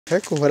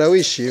ariko uhora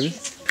wishimye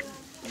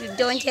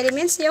byongera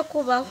iminsi yo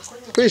kubaho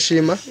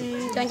kwishima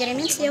byongera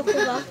iminsi yo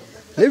kubaho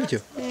nibyo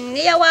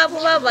niyo waba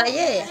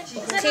ubabaye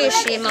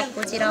ukishima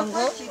kugira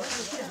ngo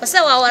use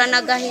wahorana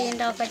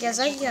agahinda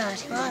ukageza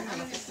ryari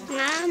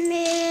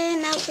mwami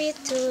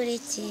nakwitura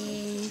iki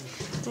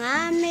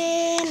mwami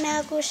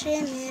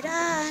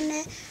nagushimirane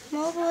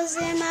mu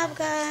buzima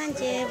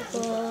bwanjye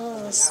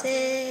bwose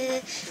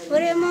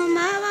buri mu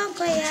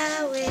maboko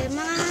yawe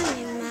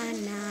mwami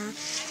mana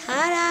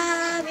hari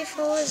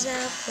abifuza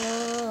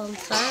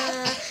kumva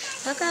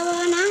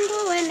bakabona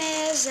nguwe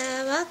neza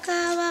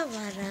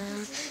bakababara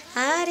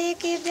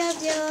ariko ibyo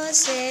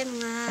byose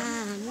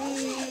mwami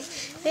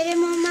biri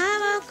mu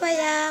maboko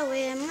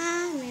yawe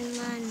mwami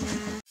mana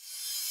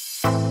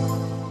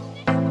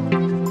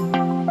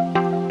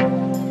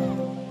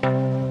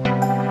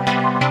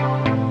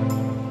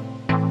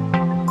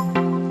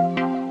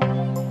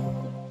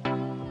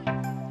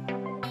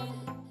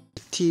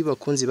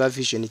bakunzi ba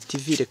Vision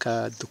TV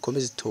reka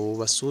dukomeze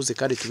tubasuhuze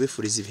kandi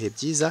tubifuriza ibihe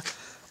byiza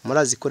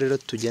murazi ko rero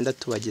tugenda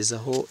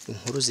tubagezaho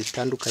inkuru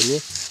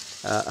zitandukanye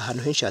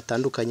ahantu henshi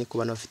hatandukanye ku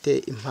bantu bafite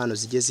impano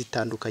zigiye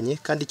zitandukanye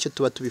kandi icyo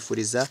tuba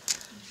tubifuriza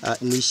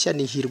ni ishya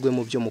n'ihirwe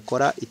mu byo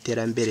mukora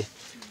iterambere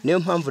niyo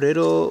mpamvu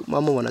rero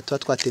mubona tuba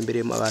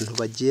twatembereye mu abantu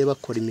bagiye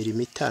bakora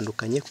imirimo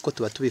itandukanye kuko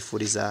tuba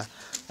tubifuriza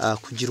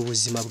kugira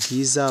ubuzima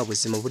bwiza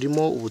ubuzima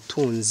burimo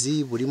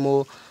ubutunzi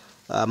burimo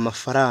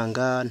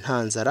amafaranga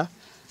nta nzara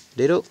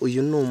rero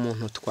uyu ni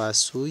umuntu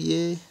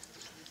twasuye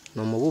ni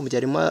umubumyi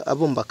arimo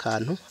abumba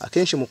akantu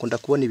akenshi mukunda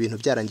kubona ibintu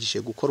byarangije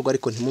gukorwa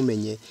ariko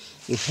ntimumenye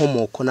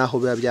inkomoko naho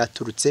biba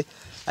byaturutse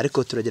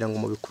ariko turagira ngo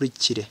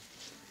mubikurikire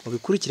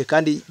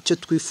kandi icyo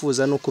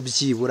twifuza nuko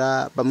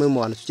byibura bamwe mu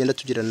bantu tugenda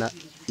tugirana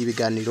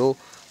ibiganiro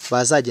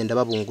bazagenda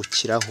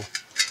babungukiraho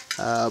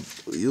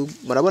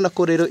murabona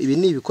ko rero ibi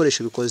ni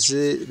ibikoresho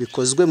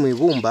bikozwe mu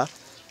ibumba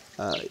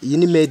iyi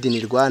ni made in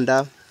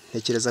Rwanda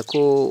ntekereza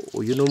ko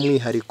uyu ni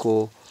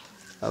umwihariko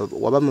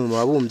wabamwe mu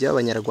babumbyi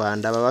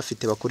b'abanyarwanda baba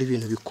bafite bakora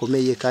ibintu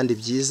bikomeye kandi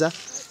byiza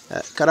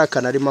kari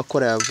akantu arimo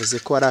akora yavuze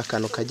ko ari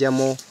akantu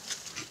kajyamo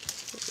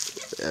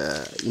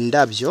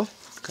indabyo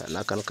ni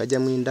akantu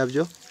kajyamo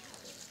indabyo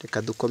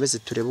reka dukomeze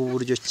turebe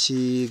uburyo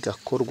ki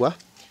gakorwa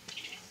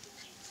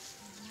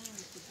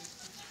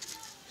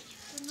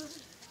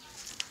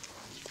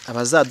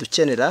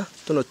abazadukenera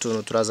tuno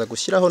tuntu turaza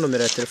gushyiraho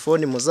nomero ya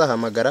telefoni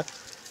muzahamagara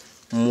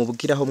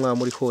mumubwire aho mwaba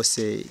muri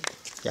hose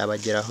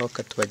yabageraho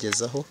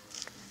akatubagezaho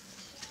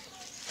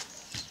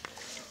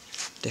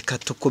reka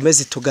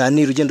tukomeze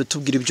tuganire ugenda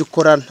utubwira ibyo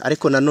ukora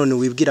ariko nanone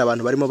wibwira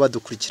abantu barimo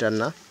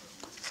badukurikirana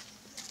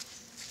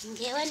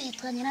ngewe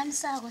nitwa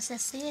Nyiramisago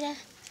CECILE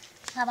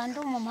nkaba ndi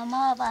umumama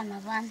w'abana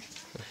bane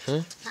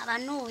nkaba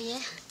ntuye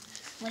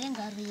muri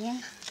Ngaruye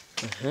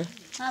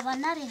nkaba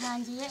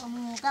narihangiye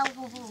umwuga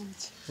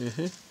w'ububumbyi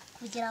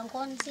kugira ngo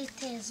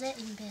nziteze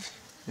imbere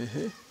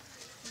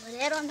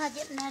rero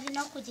nari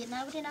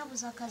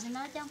nabuze akazi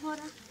najya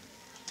nkora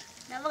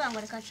navuga ngo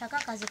reka nshaka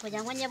akazi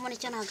kugira ngo njye mbone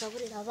icyo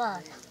nagaburira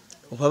abana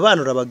ubu abana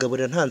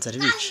urabagaburira nta nzara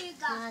ibica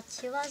nta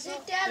kibazo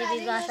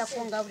ibibasha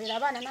kungaburira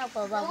abana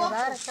ntabwo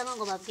baburara cyangwa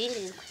ngo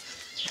babwirirwe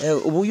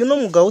ubu uyu ni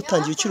umwuga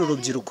utangiye ukiri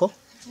urubyiruko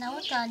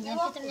nawutangiye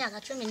mfite imyaka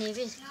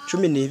 12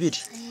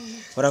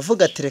 12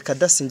 uravuga ati reka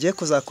dasingiye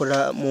kuzakorera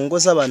mu ngo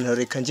z'abantu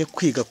reka njye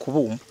kwiga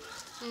kubumba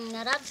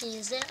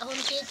narabyize aho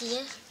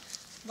mbyigiye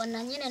mbona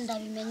nyine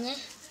ndabimenye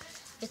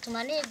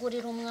bituma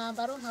nigurira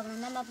umwambaro nkabona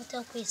n'amavuta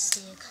yo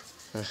kwisiga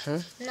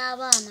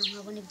n'abana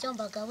nkabona ibyo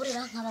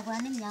mbagaburira nkabagura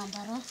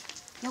n'imyambaro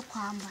yo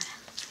kwambara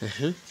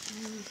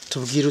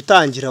tubwira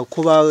utangira uko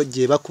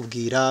bagiye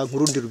bakubwira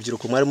nk'urundi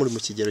rubyiruko mwari muri mu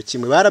kigero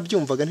kimwe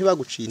barabyumvaga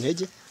ntibaguciye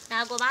intege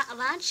ntago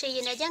banciye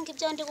intege ngo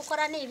ibyo ndi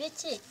gukora ni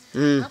ibiki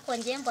ariko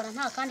ngiye mbona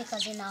nta kandi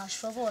kazi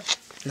nashobora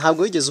ntabwo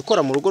wigeze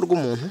ukora mu rugo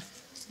rw'umuntu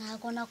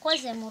ntago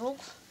nakoze mu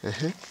rugo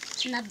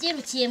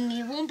nabyirukiye mu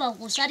ibumba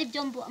gusa ari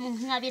byo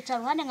nkabica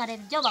ruhande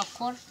nkareba ibyo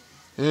bakora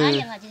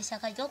nanjye nkagira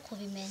ishyaka ryo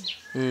kubimenya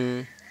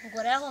ubwo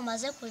rero aho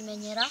maze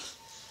kubimenyera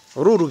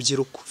uri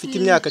urubyiruko ufite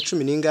imyaka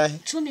 10 n'ingahe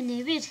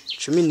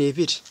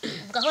 12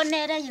 ubwo aho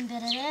nereye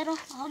imbere rero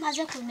aho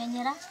maze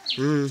kubimenyera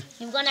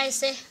nibwo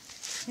nahise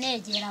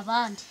negera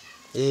abandi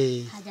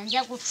hajya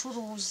njya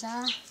gucuruza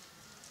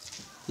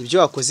ibyo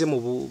wakoze mu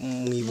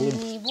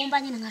ibumba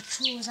nyine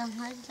nkacuruza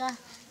nkarya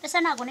ese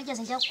ntago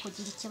nigeze njya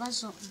kugira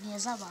ikibazo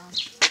mpeza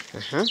abantu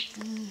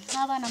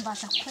n'abana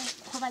mbasha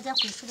ko bajya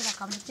ku ishuri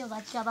bakabona ibyo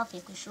bajya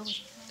bavuye ku ishuri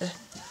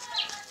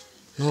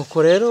nuko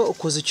rero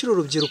ukoze ukiri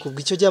urubyiruko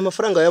bw'icyo gihe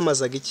amafaranga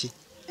yamazaga iki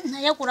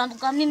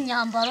nayaguragamo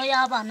imyambaro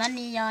y'abana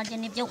n'iyanjye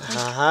nibyo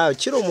kurya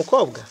ukiri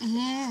umukobwa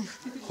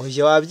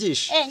oya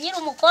wabyishe nyiri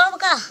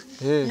umukobwa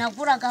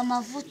naguraga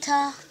amavuta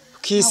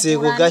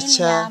ukisiga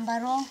ugacya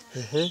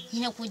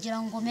nyine kugira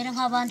ngo mere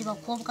nk'abandi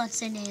bakobwa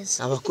nse neza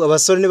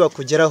abasore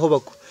ntibakugeraho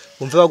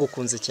bumve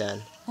bagukunze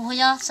cyane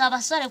oya si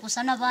abasore gusa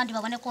n'abandi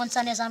babone ko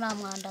nsa neza nta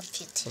mwanda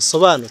mfite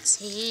usobanutse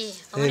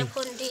babone ko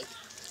ndi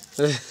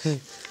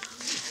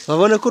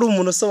babone ko uri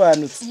umuntu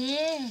usobanutse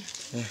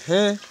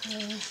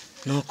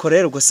nuko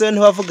rero ubwo se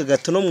ntiwavugaga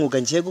tuno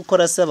mwuga ngiye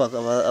gukora se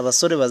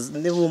abasore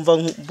nibumva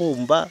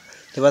bumba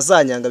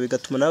ntibazanyanga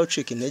bigatuma nawe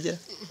ucika intege.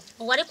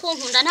 Uwari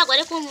kunkunda ntabwo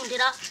ari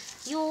kunkundira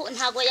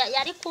ntabwo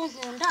yari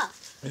kunkunda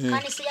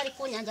kandi se yari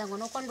kunyangira ngo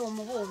nuko ndi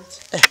umubumbyi.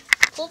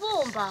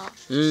 Kubumba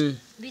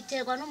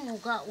biterwa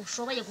n'umwuga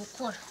ushoboye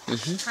gukora.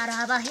 Hari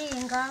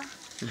abahinga,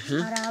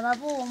 hari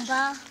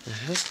ababumba,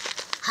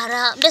 hari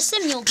mbese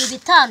imyuga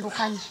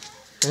ibitandukanye.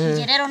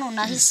 Njye rero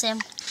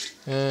nunahisemo.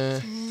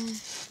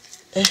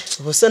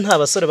 Ubuse nta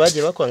basore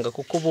bagiye bakwanga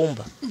kuko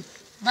ubumba?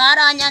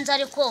 Baranyanze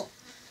ariko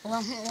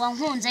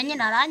wankunze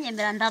nyine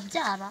aranyemera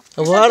ndabyara.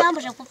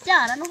 Byambuje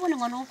kubyara n'ubundi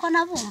ngo nuko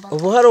nabumba.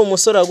 Ubu hari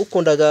umusore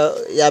wagukundaga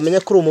yamenya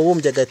ko uri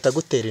umubumbyi agahita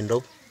gutera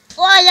indobo?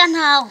 Oya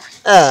ntawe.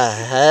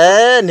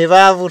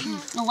 Ntibabura.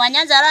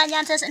 Uwanyanze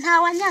aranyanze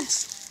nta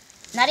wanyanze.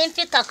 Nari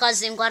mfite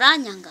akazi ngo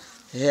aranyanga.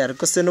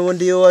 Ariko se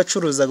n'ubundi iyo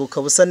wacuruzaga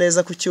ukabusa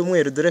neza ku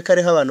cyumweru dore ko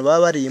ariho abantu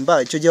baba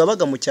barimba, icyo gihe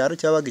wabaga mu cyaro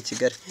cyangwa wabaga i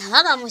Kigali?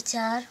 Nabaga mu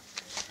cyaro.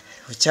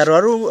 Mu cyaro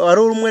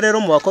wari umwe rero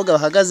mu bakobwa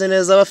bahagaze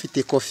neza bafite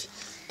ikofi?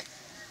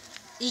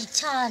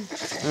 Icyane.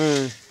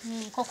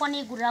 Koko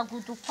niguriraga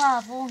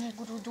udukwavu,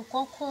 nkigura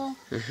udukoko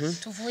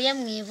tuvuye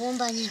mu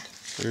ibumba nyine.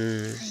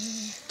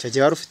 Icyo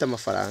gihe wari ufite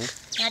amafaranga?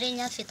 Nari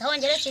nyafite. Aho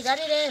ngere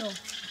Kigali rero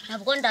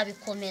nabwo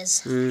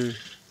ndabikomeza.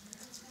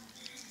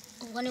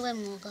 Ubwo niwe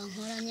mwuga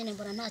nkora nyine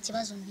mbona nta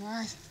kibazo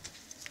ntwaye.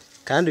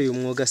 Kandi uyu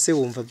mwuga se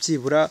wumva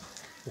byibura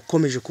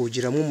ukomeje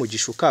kuwugiramo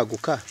umugisha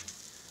ukaguka,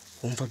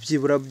 wumva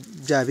byibura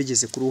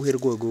byabigeze kuri uruhe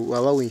rwego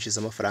waba winjiza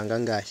amafaranga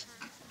angahe?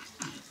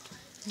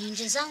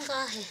 Ninjiza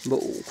ngahe?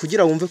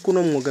 Kugira wumve ko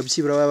uno mwuga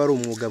byibura waba ari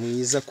umwuga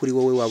mwiza kuri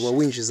wowe waba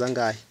winjiza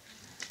ngahe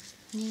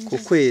ku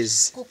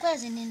kwezi? Ku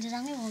kwezi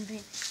ninjiza nk'ibihumbi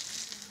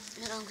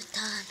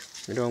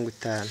 50.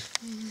 50.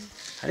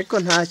 Ariko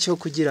ntacyo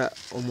kugira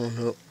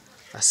umuntu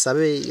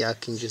asabe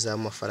yakinjiza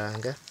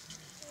amafaranga.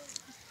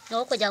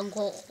 No kugira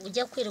ngo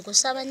ujye kwirirwa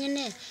usaba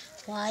nyine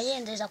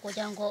wayendeza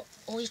kugira ngo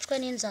wicwe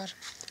n'inzara.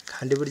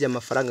 Kandi burya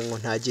amafaranga ngo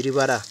ntagira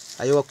ibara,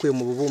 ayo wakuye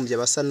mu bubumbyi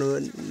basa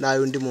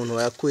nayo undi muntu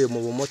wayakuye mu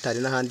bumotari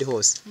n'ahandi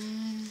hose.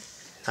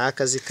 Nta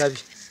kazi kabi.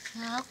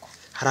 Ntako.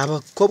 Hari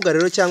abakobwa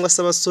rero cyangwa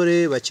se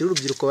abasore bakiri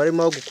urubyiruko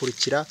barimo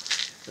gukurikira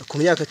ku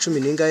myaka 10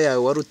 n'ingahe yawe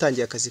wari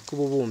utangiye akazi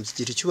k'ububumbyi,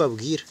 gira icyo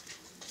babwira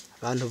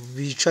abantu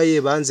bicaye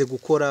banze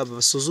gukora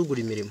basuzugura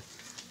imirimo?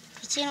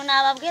 Ikintu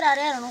nababwira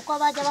rero nuko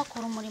bajya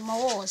bakora umurimo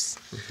wose.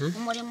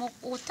 Umurimo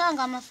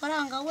utanga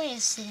amafaranga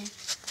wese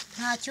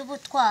ntacyo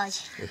ubutwaye.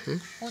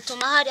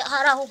 Utuma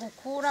hari aho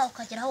gukura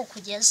ukagera aho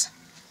kugeza.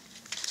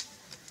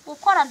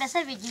 Gukora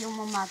mbese bigira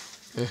umumaro.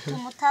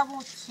 Utuma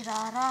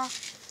utabukirara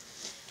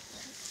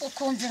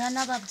ukumvira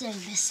n'ababyeyi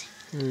mbese.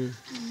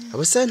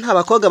 Abose nta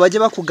bakobwa bajye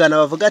bakugana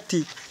bavuga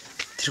ati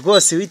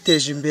rwose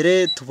witeje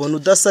imbere tubona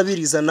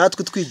udasabiriza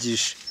natwe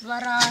twigisha?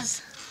 Baraza.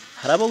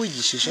 Hari abo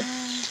wigishije?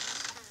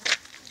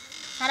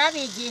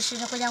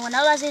 Harabigishije kugira ngo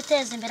nabo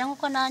baziteze imbere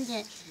nkuko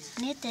nanjye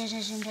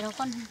nitejeje imbere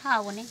ko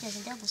ntawo nigeze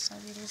njya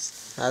gusabiriza.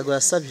 Ntago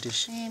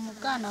yasabirije? Mu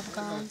bwana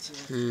bwanjye.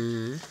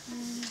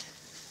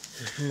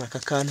 Aka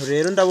kantu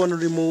rero ndabona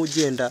urimo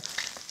ugenda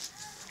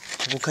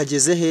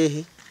bukageze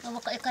hehe?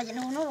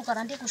 Ikagenda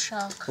n'urugara ndi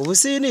gushaka. Ubu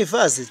si ni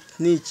vase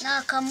ni iki?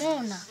 Na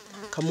kamuna.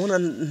 Kamuna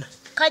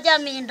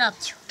kajyamo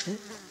indabyo.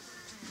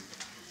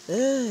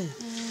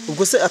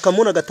 Ubwo se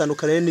akamuna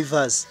gatandukanye ni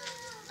vase?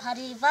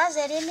 Hari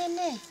vase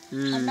rinini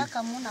hari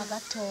n'akamuna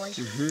gatoya.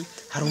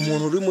 Hari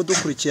umuntu uri mu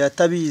dukurikiye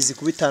atabizi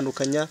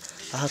kubitandukanya,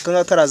 aha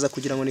kanga karaza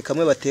kugira ngo ni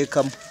kamwe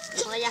batekamo.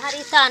 Oya hari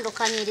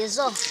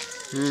itandukanyirizo.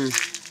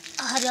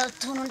 Hari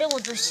utuntu ndi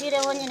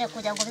budushireho nyine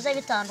kugira ngo bize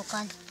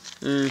bitandukanye.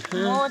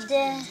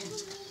 Mode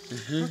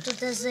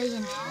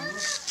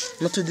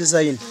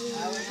n'utudizayini.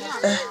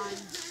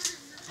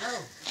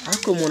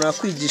 Ariko umuntu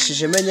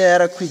akwigishije menya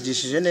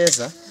yarakwigishije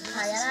neza?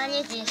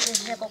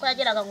 Yaranyigishije kuko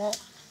yagiraga ngo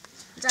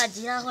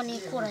nzagiraho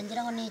nikura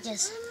ngiraho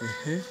nigeze.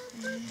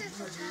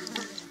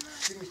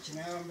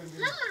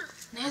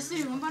 Nese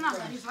ibumba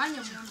ntabwo arivanye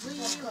mu nzu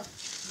yiwe.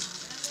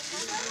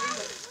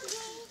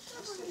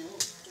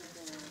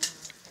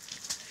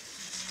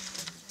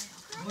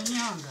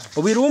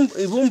 Ubu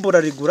ibumbura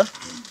rigura?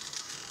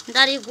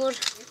 Ndarigura.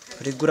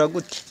 Rigura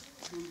gute?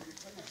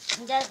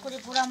 Njya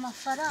kurigura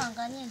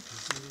amafaranga nyine.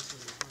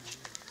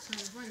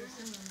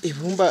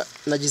 Ibumba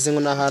nagize ngo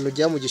na ahantu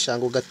ujya mu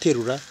gishanga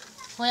ugaterura?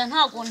 Oya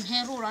ntago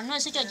nterura, none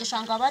icyo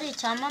gishanga bari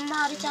icya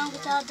mama ari cyangwa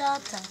icya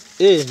data.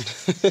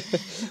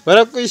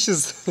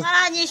 Barakwishyuza?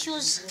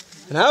 Baranyishyuza.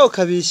 Nawe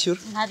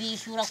ukabishyura?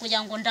 Nkabishyura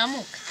kugira ngo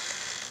ndamuke.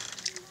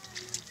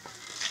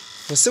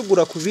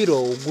 Usigura ku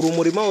biro, ugura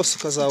umurima wose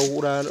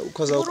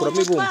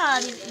ukazawukuramo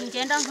ibumba?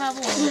 Ngenda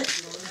nkabumba.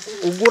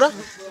 Ugura?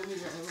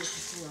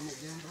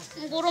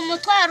 Ngura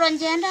umutwaro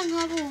ngenda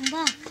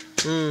nkabumba.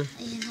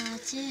 Nta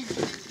kintu.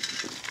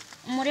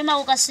 Umurima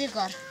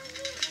ugasigara.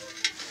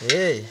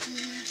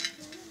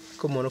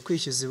 Ko umuntu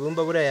kwishyuza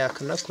ibumba buriya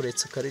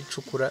yakanakuretse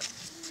ukaricukura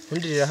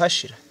undi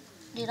rirahashira?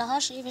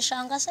 Rirahashira.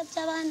 Ibishanga se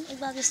by'abandi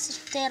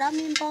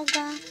babiteramo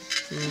imboga,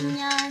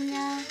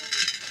 inyanya,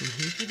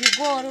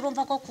 ibigori,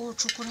 urumva ko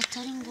kuwucukura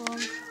atari ngombwa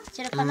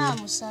kereka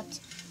namusabye.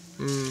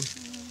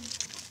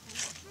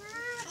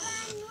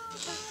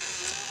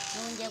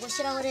 Ngiye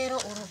gushyiraho rero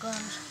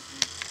urugara.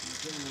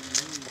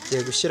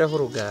 Ngiye gushyiraho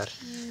urugara.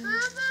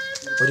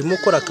 urimo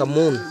ukora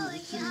akamuntu.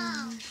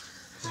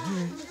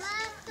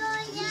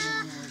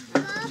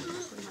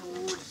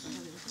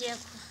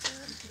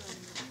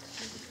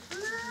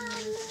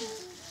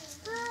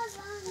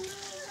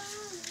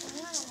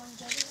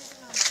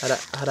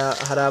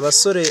 hari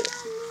abasore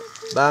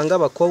banga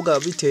abakobwa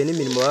bitewe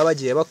n'imirimo baba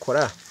bagiye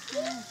bakora,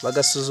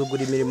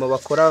 bagasuzugura imirimo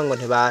bakora ngo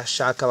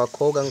ntibashaka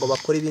abakobwa ngo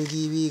bakore ibi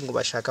ngibi, ngo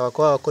bashaka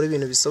abakobwa bakora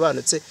ibintu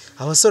bisobanutse.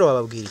 Abasore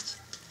bababwira iki?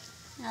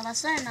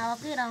 Abasore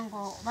nababwira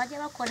ngo bajye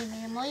bakora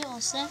imirimo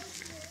yose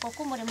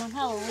kuko umurimo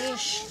ntawo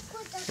wishe.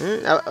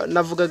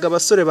 Navugaga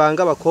abasore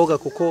banga abakobwa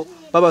kuko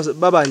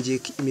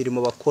babangiye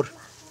imirimo bakora.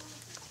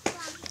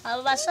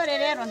 Abo basore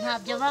rero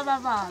ntabyo baba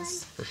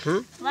bazi.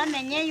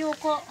 Bamenye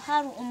yuko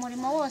hari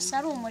umurimo wose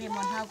ari umurimo,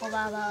 ntago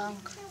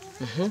babanga.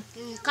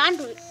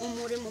 Kandi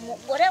umurimo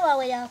umugore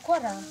wawe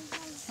yakora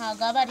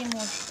ntago aba ari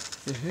mubi.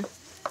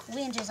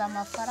 Winjiza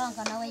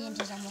amafaranga nawe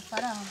yinjiza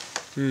amafaranga.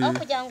 Aho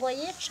kugira ngo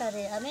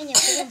yicare amenye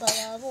kubumba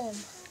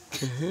yabumba.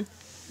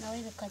 Nawe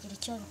bikagira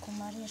icyo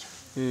bikumarira.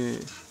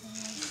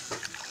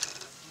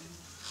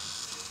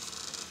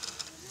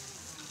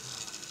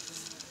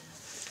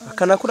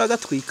 Akanakura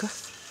gatwika?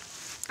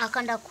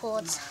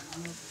 Akandakotsa.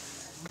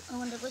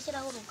 Ubundi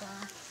gushyiraho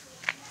urugara.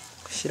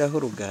 Gushyiraho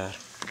urugara.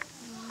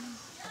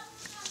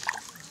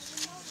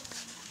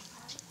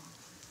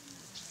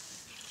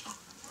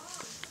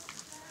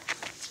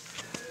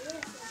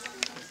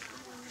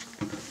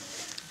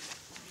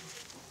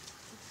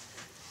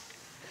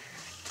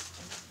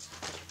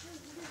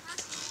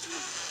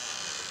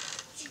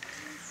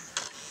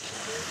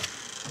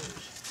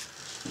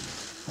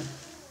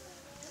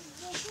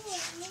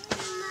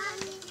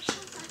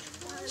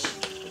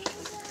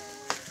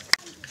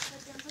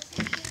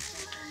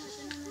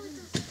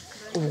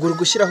 Ubwo uri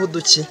gushyiraho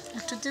uduki?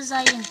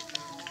 Utudizayini.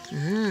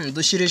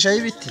 Dushyirishaho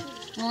ibiti?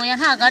 Oya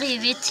ntago ari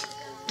ibiti,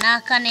 ni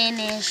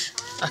akanenesho.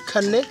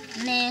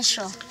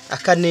 Akanenesho?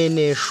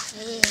 Akanenesho.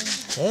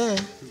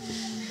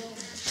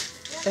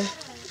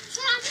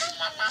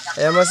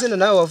 Aya mazina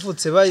nawe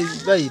wavutse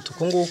bayita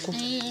uko nguko?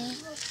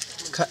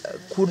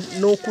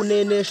 Ni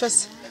ukunenesha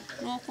se?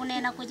 Ni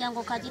ukunena kugira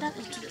ngo kagira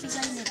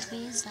utudizayini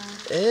twiza.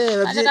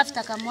 Kaza gafite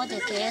akamode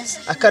keza.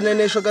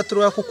 Akanenesho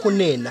gaturuka ku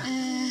kunena?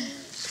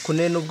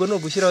 Kunena ubwo no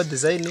gushyiraho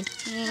design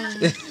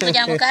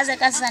kugira ngo kaze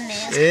kasa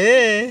neza.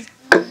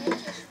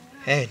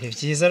 Ni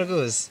byiza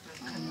rwose.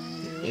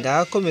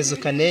 Ndakomeza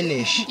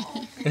ukanenesha.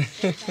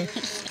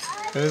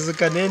 Komeza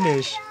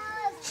ukanenesha.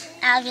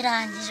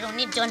 Abirangije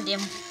nibyo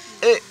ndimo.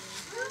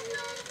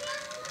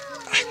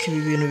 Ibi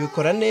bintu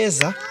bikora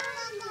neza.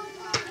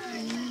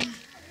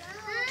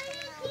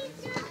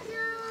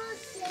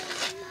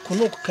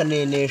 Kuno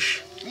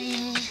kukanenesha.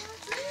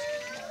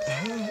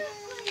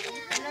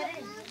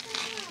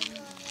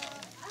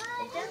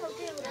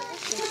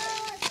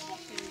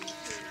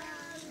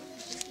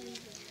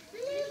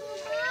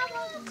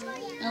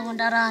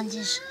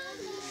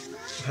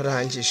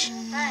 Arangije.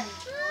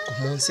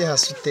 Umunsi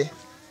hasute?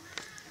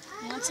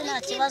 Umunsi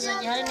nta kibazo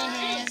gihari, ni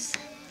heza.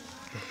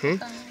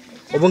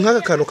 Ubu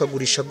nk'aka kantu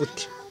kagurisha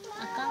gute?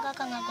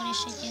 Akangaka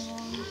nkagurisha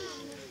 1000.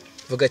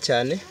 Vuga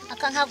cyane.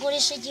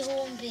 Akankagurisha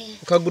 1000.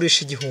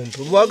 Ukagurisha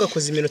 1000. Ubu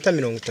wagakoze iminota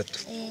 30.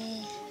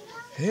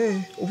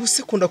 Ubu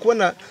se kunda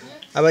kubona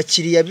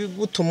abakiriya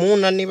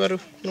bigutumuna niba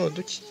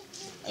noduki?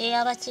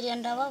 Abakiriya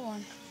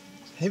ndababona.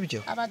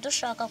 Nibyo?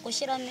 Abadushaka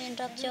gushyiramo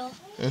indabyo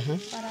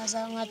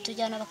baraza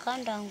nkatujyana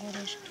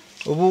bakandangurira.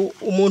 Ubu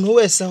umuntu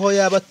wese aho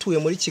yaba atuye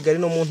muri Kigali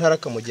no mu ntara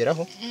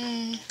kamugeraho?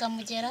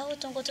 Kamugeraho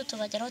tungo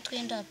tutubageraho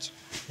tw'indabyo.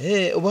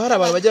 Ubu hari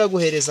abantu bajya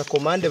baguhereza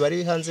komande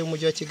bari hanze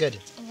y'umujyi wa Kigali?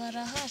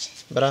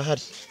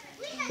 Barahari.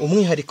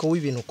 Umwihariko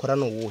w'ibintu ukora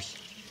no uwuhe?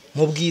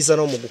 Mu bwiza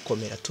no mu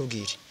gukomera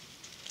tubwire.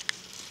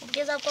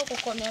 Ubwiza bwo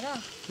gukomera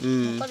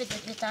uko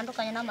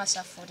bitandukanye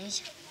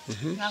n'amasafuriya.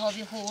 Naho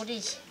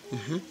bihuriye.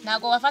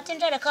 Nago wafata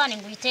injerekani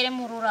ngo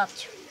uyiteremo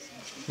ururabyo.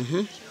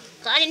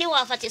 Kandi ni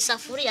wafata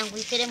isafuriya ngo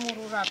uyiteremo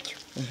ururabyo.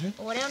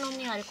 Ubu rero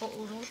n'umwihariko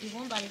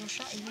ibumba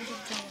rirusha ibindi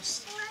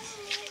byose.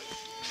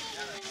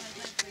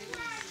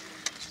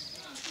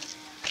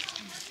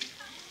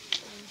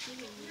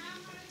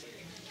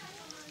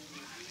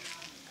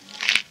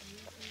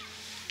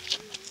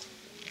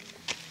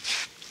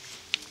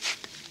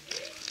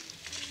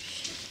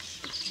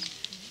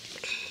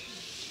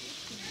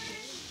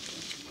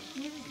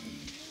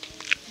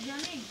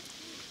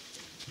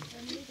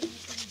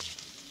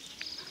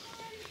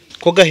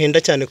 Ko gahenda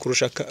cyane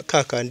kurusha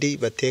kakandi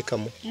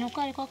batekamo?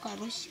 Nuko ariko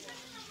karushye.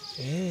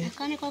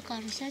 Akandi ko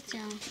karushye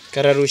cyane.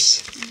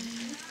 Kararushye.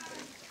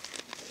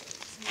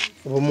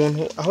 Ubu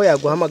umuntu aho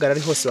yaguhamagara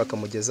ari hose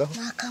bakamugezaho?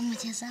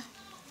 Bakamugezaho.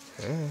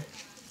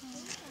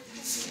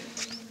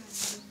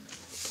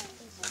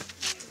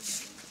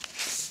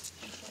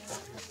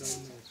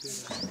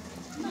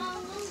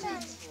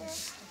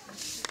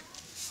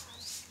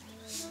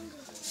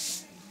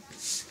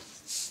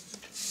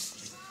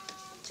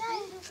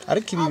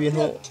 Ariko ibi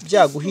bintu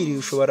byaguhiriye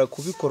ushobora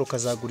kubikora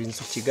ukazagura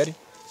inzu Kigali?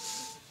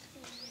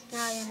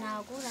 Nayo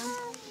nagura.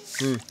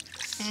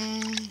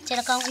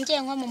 Kereka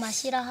ngiye nko mu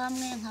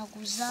mashyirahamwe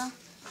nkaguza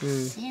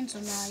n'inzu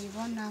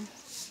nayibonamo.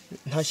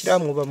 nta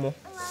shyirahamwe ubamo?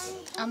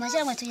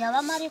 Amashyirahamwe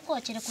tuyabamo ariko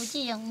kereka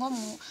ugiye nko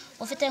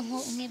ufite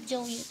nk'ibyo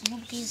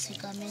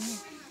nk'ubwizigame nyine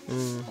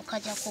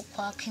ukajya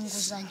kwaka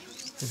inguzanyo.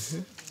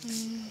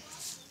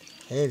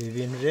 Ibi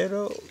bintu rero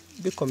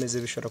bikomeze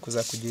bishobora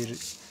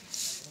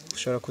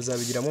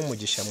kuzabigiramo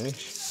umugisha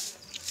mwinshi.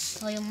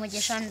 Uyu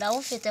mugisha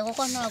ndawufite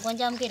kuko ntabwo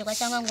njya mbwirwa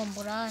cyangwa ngo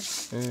mburare.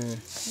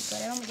 Ubwo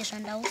rero umugisha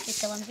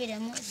ndawufite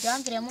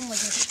byamviremo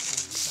umugisha.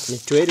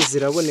 Mituweli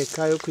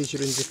ziraboneka yo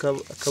kwishyura inzu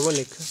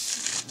akaboneka?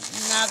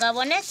 Ntabwo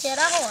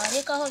abonekeraho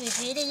ariko aho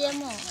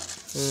biviriyemo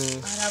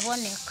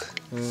araboneka.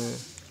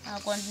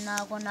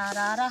 Ntabwo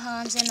narara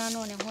hanze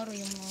nanone nkora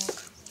uyu mwuga.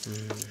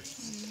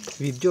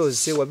 Ibi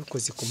byose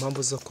wabikoze ku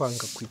mpamvu zo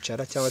kwanga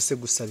kwicara cyangwa se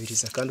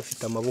gusabiriza kandi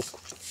ufite amaboko?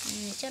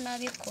 Nicyo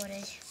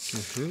nabikoreye.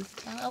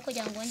 Cyangwa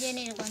kugira ngo njye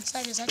nirirwa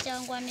nsabiza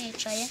cyangwa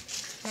nicaye,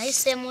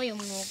 nahisemo uyu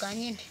mwuga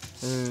nyine.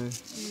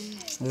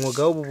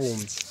 Umwuga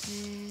w'ububumbyi.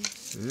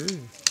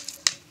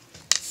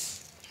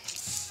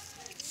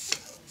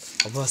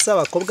 Abasa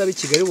abakobwa b'i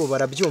Kigali ubu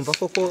barabyumva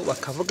koko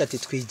bakavuga ati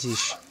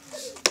twigisha?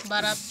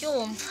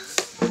 Barabyumva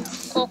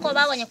koko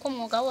babonye ko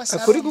umwuga wose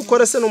akuri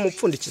gukora se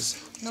n'umupfundikizo?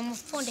 Ni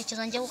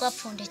umupfundikizo njye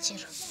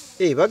ugapfundikira.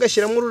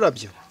 Bagashyiramo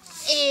ururabyo?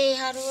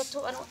 Hari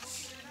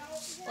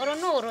uru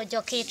ni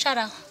urujyo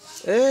kicaraho.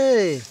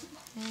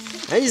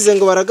 Nagize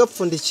ngo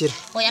baragapfundikira.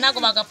 Oya ntabwo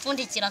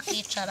bagapfundikira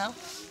kicaraho.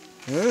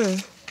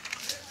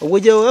 Ubwo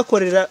ugiye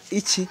ugakorera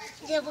iki?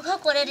 Ngiye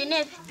kugakorera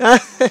intebe.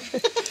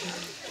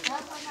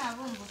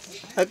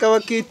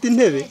 Akaba kita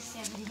intebe?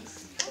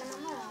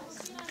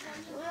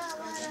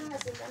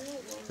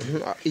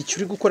 Icyo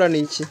uri gukora ni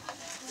iki?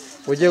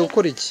 Ugiye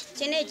gukora iki?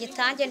 Iki ni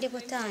igitange ndi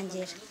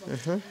gutangira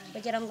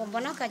kugira ngo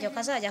mbone akajyo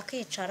kazajya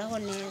kwicaraho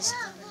neza.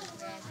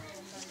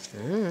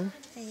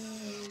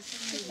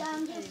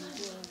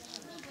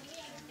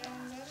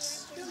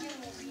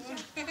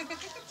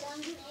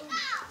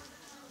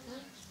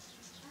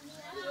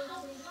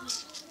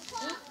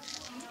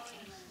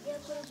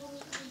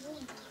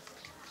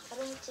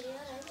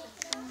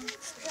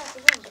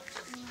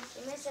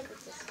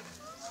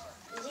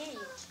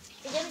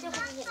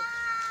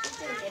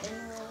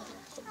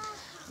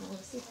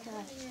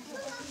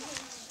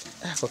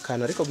 Ako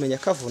kantu ariko umenya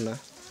kavuna?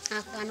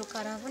 Akantu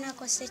karavuna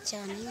ko se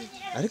cyane nyine.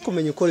 Ariko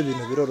umenya ukora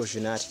ibintu biri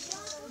original.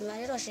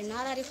 Biri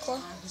original ariko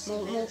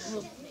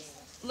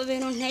mu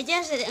bintu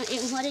ntegeje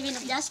nkora ibintu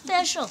bya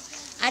special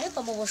ariko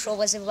mu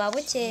bushobozi bwa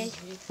bukeya.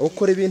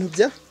 Ukora ibintu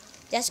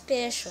bya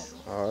special.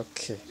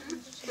 Okay.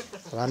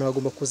 Abantu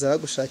bagomba kuza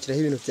gushakiraho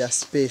ibintu bya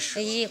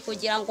special.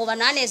 Kugira ngo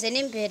bananeze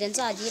n'imbere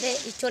nzagire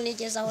icyo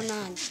nigezaho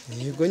nanjye.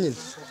 Yego nyine.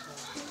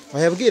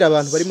 Bayabwira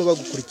abantu barimo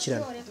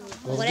bagukurikirana.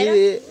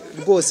 Babwire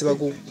rwose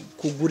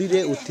bagukugurire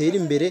utere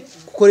imbere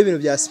gukora ibintu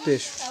bya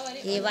special.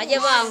 Bajye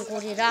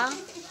bangurira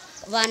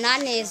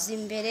bananeze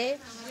imbere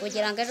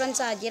kugira ngo ejo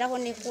nzagiraho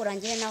nikura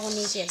ngiye naho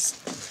nigeze.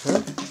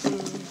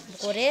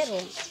 Ubwo rero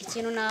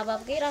ikintu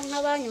nababwira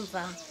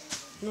nk'abanyumva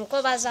nuko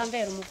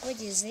bazambera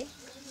umuvugizi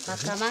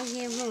bakama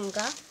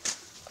nk'inkunga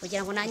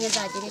kugira ngo nanjye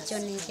nzagire icyo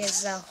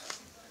nigezaho.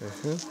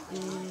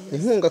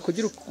 Inkunga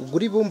kugira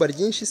ugure ibumba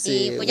ryinshi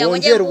se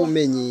wongera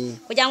ubumenyi?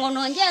 Kugira ngo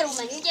nongere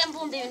ubumenyi njye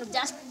mbumba ibintu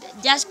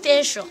bya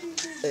special.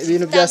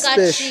 Ibintu bya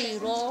special.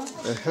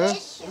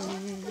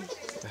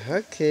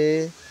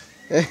 Okay.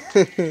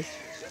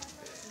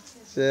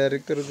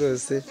 Ariko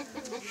rwose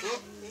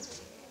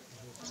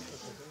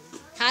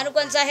ntabwo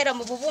nzahera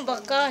mu bubumba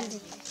kandi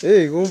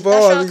wumva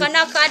ndashaka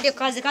n'akandi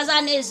kazi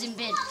kazaneza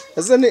imbere.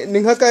 Ese ni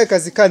nk'akahe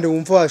kazi kandi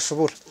wumva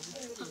washobora?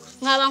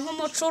 Nkaba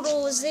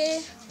nk'umucuruzi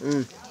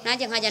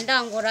nanjye nkajya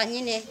ndangura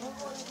nyine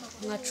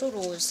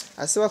nkacuruza.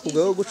 Ase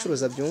bakubwiye ko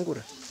gucuruza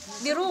byungura?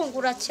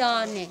 Birungura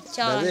cyane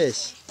cyane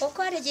kuko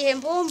hari igihe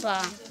mbumba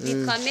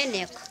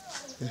bikameneka.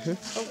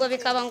 Ubwo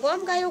bikaba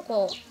ngombwa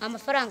yuko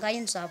amafaranga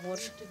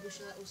y'inzabura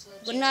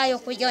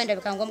nayo kurya wenda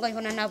bikaba ngombwa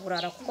yuko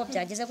nanaburara kuko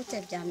byagize gute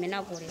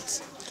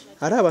byamenaguritse.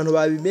 Hari abantu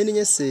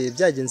babimenye se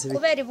byagenze bite?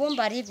 Kubera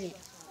ibumba ribi.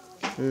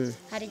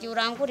 Hari igihe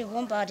urangura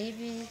ibumba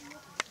ribi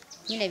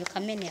nyine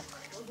bikameneka.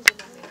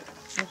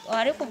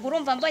 Ariko ubwo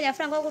urumva mbonye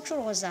amafaranga yo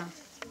gucuruza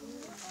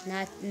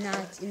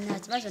nta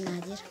kibazo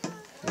nagira.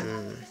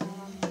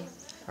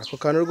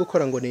 Ako kantu uri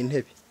gukora ngo ni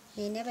intebe?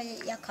 Ni intebe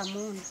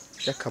y'akamunu.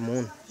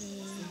 Y'akamunu?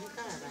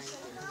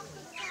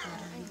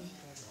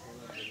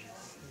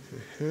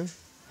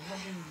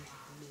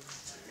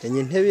 Ni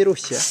intebe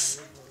irushya?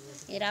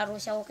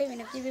 Irarushya kuko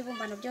ibintu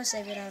by'ibibumbano byose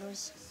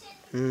birarushya.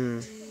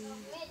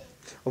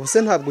 Ubu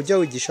se ntabwo ujya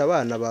wigisha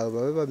abana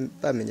bawe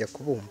bamenya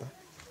kubumba?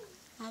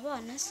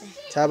 Abana se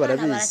cyaba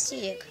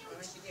barabizi?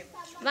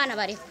 Abana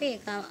bari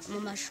kwiga mu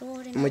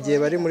mashuri mu gihe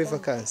bari muri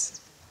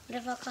vacances. Muri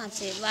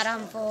vacances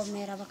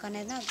baramvomera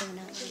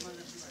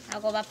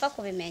ntabwo bapfa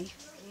kubimenya.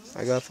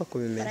 Ntabwo bapfa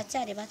kubimenya.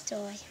 Baracyari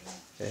batoya.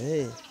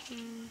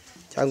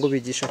 Cyangwa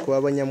bigisha kuba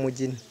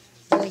abanyamujyi?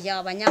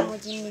 Oya,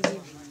 abanyamujyi ni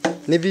bibi.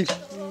 Ni bibi?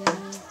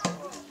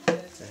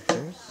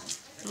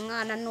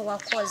 Umwana ni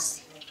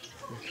uwakoze.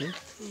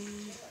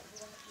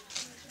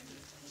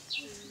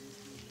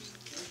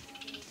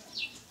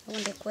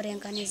 Ubundi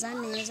kurenganiza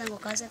neza ngo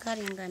kaze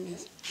karinganiye.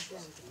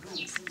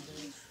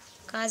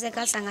 kaze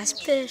gasa nka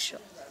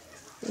special.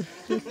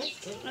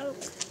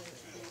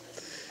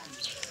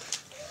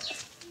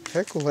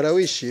 ariko uhora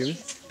wishimye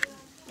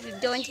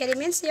Byongera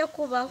iminsi yo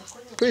kubaho.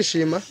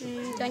 kwishima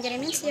Byongera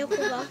iminsi yo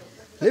kubaho.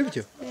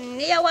 nibyo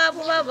Niyo waba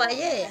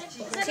ubabaye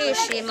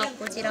ukishima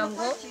kugira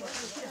ngo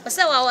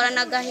ese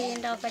wahorana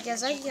agahinda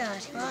ukageza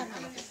ryari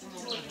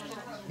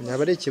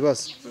naba ari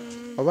ikibazo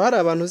aba hari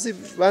abantu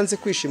banze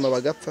kwishima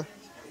bagapfa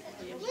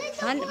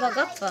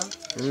bagapfa.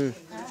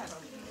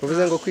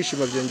 uvuze ngo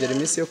kwishima byongera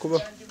iminsi yo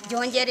kubaho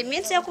Byongera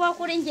iminsi yo kubaho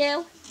kuri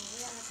njyewe.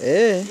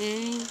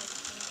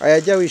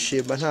 ayajya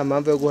wishima nta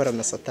mpamvu yo guhora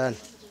na satani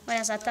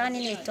Oya satani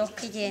ni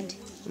itoka igende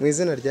mu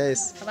izina rya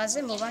Yesu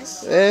abazimu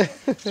bashya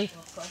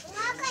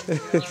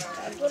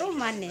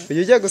gurumane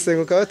uyu ujya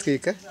gusenga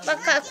ukabatwika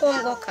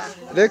bakakongoka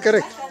reka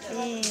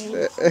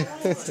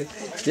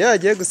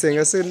yagiye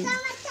gusenga se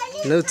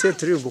n'utse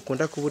turi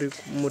bukunda kuburi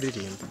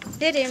muririmba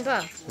ndirimba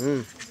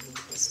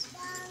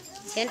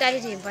genda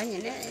aririmba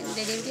nyine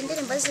ndirimba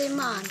indirimbo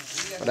z'Imana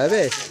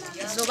urabeshya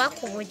zubaka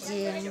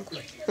ubugingo.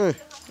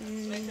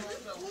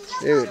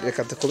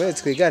 reka dukomeze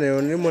twiganire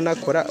nirimo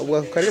nakora ubwo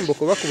karimbo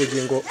kubaka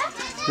ubugingo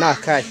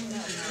nakaye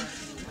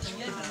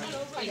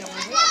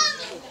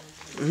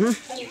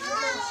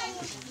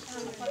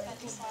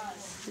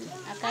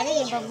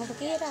akaririmba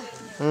mubwira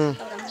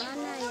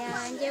mana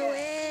yanjye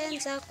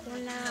wenza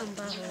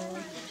kunambaho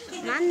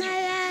mana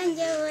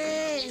yanjye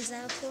wenza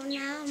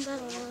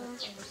kunambaho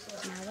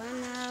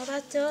n'abana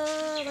bato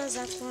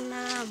baza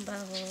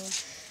kunambaho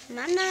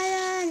mana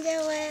yanjye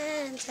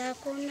wenza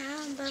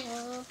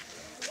kunambaho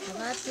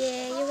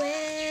ababyeyi we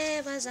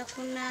baza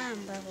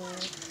kunambaho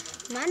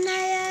mana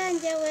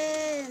yanjye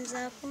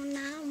wenza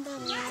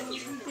kunambaho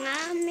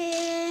mwami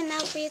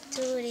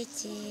nakwitura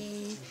iki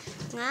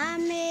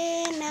mwami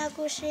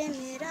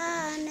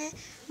nagushimirane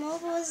mu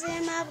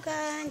buzima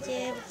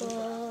bwanjye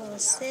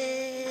bwose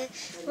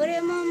buri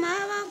mu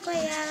maboko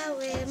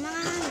yawe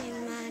mwami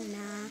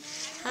mana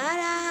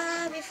hari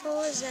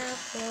abifuza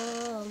ko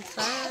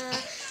mpfa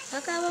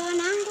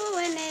bakabona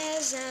nguwe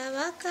neza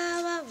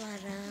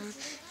bakababara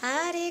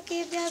ariko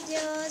ibyo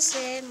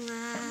byose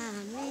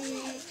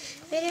mwami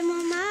biri mu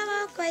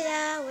maboko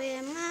yawe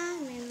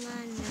mwami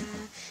mana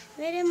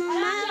biri mu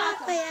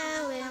maboko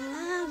yawe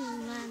mwami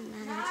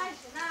mana.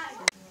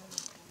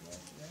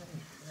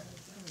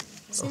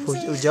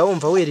 ujya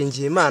wumva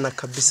wiringiye Imana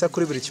kabisa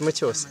kuri buri kimwe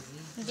cyose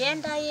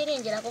ngenda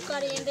yiringira kuko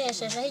ari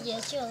imbeshejeho igihe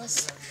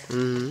cyose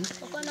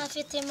kuko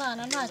nafite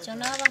Imana ntacyo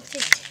naba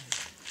mfite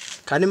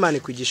kandi Imana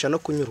ikwigisha no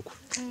kunyurwa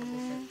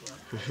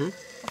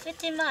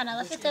ufite Imana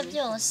aba afite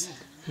byose.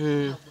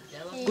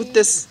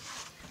 gute se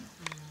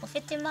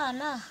ufite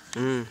Imana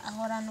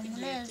ahorana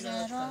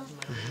umunezero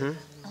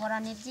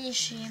ahorana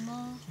ibyishimo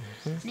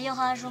niyo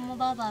haje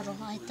umubabaro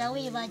ahita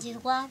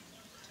wibagirwa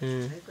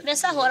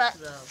mbese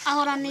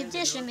ahorana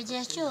ibyishimo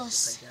igihe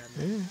cyose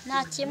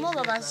nta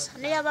kimubabaza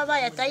niyo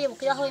ababaye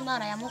atayibuka aho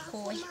Imana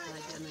yamukuye.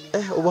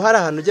 ubu hari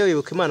ahantu ujya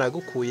wibuka Imana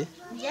yagukuye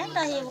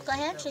ngenda hibuka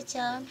henshi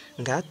cyane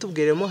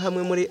ngatubwiremo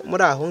hamwe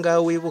muri aho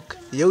ngaho wibuka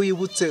iyo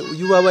wibutse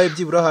iyo ubabaye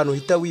byibura ahantu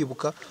uhita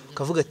wibuka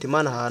ukavuga ati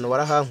Imana ahantu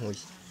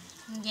warahankuye.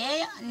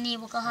 ngeya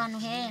nibuka ahantu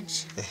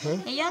henshi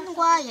iyo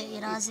ndwaye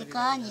iraza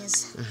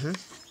ikankiza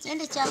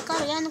ikindi cya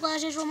kabiri iyo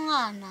ndwajije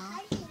umwana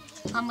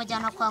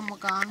nkamujyana kwa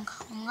muganga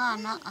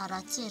umwana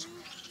arakira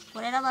ubwo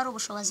rero aba ari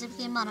ubushobozi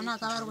bw'Imana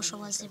ntabwo aba ari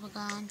ubushobozi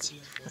bwanjye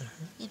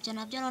ibyo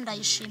nabyo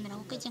ndayishimira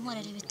kuko ijya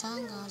inkorera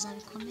ibitangaza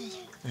bikomeye.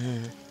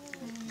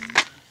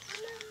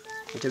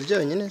 ibyo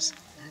byonyine se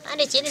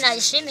kandi ikindi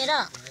nayishimira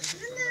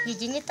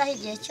ijya inyitaho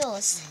igihe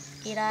cyose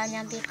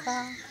iranyambika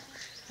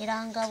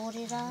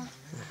irangaburira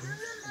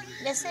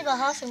mbese iba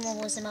hafi mu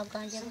buzima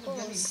bwanjye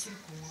bwose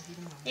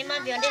niyo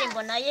mpamvu iyo ndirimbo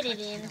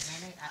nayiririmba.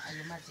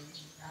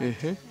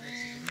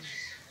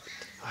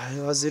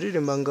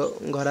 waziririmba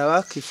ngo hari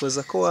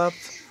abakifuza ko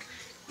wapfa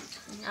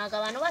ntabwo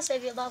abantu bose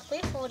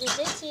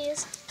bakwifuriza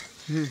icyiza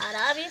hari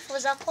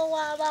abifuza ko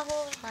wabaho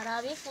hari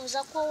abifuza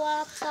ko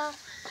wapfa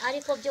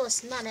ariko byose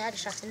Imana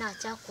yabishatse nta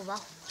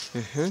cyakubaho.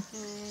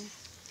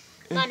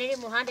 Imana iri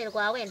mu ruhande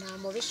rwawe nta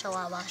mubisha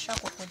wabasha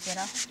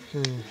kukugeraho.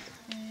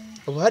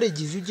 ubu hari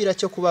igihe ugira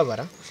cyo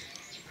kubabara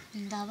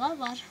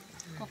ndababara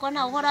kuko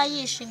nawe uhora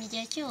yishimye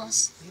igihe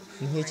cyose.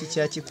 ni nk'iki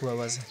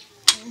cyakikubabaza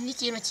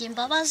n'ikintu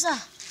kimbabaza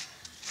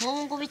nk'ubu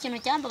ngubu ikintu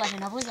cyambabaje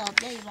nabuze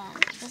ababyeyi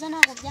banjye gusa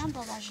ntabwo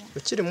byambabaje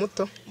ukiri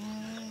muto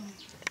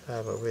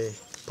we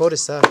Paul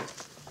sana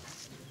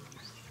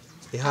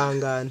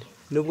ihangane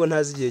nubwo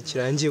ntazi igihe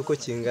kirangiye uko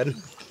kingana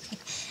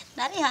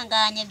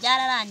narihanganye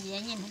byararangiye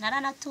nyine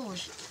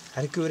naranatuje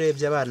ariko iyo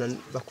urebye abana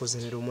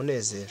bakuzanira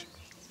umunezero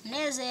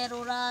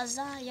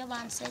uraza iyo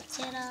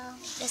bansekera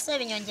ese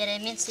binyongereye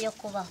iminsi yo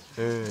kubaho.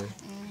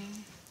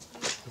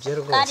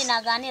 kandi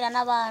naganira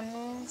n'abantu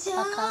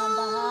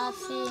bakamba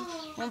hafi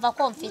numva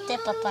ko mfite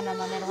papa na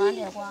mama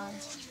iruhande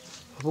rwanjye.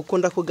 ubu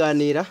ukunda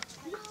kuganira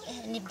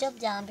nibyo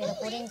bya mbere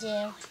kuri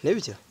njyewe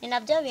nibyo ni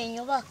nabyo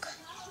binyubaka.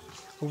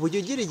 ubu ujya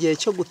ugira igihe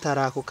cyo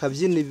gutaraka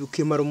ukabyina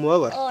ukimara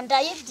umubabaro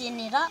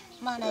ndayibyinira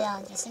Mana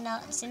yanjye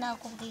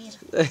sinakubwira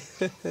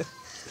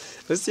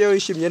ese iyo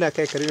wishimye ni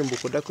akahe karirimbo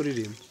ukunda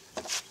kuririmba?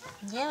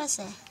 Njyewe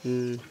se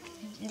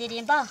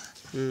ndirimba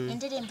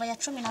indirimbo ya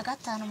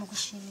 15 mu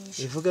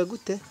gushimisha. Ivuga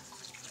gute?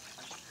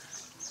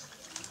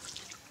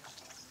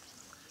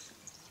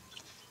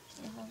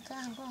 Ivuga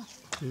ngo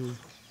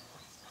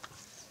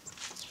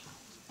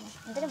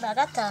indirimbo ya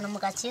 5 mu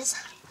gakiza.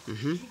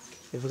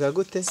 Ivuga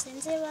gute?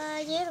 Sinzi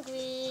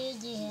bagirwi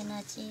igihe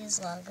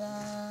nakizwaga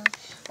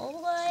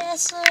ubwo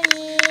Yesu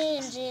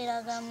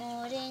yinjiraga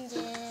muri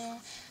nge,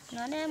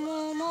 none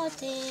mu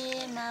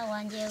mutima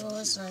wanjye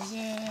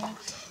wuzuye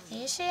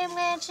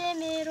ishimwe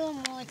nshimira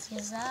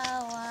umukiza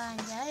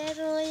wanjye.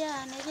 Haleluya,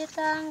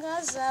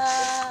 n'igitangaza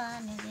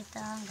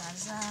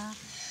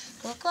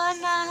kuko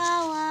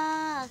nahawe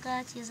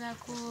agakiza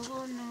ku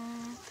buntu.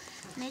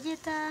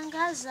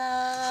 N'igitangaza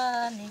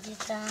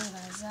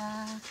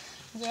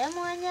njye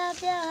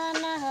munyabyaha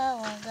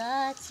nahawe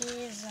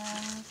agakiza.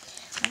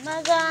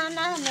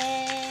 Amagana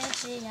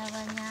menshi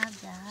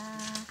y'abanyabyaha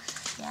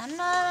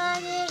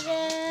yanoranyije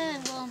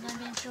ngo mbe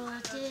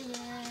inshuti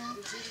ye,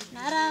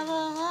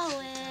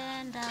 narabohowe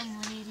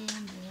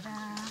ndamuririmbira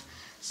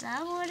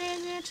zaburi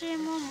nyinshi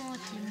mu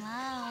mutima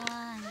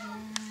wanjye.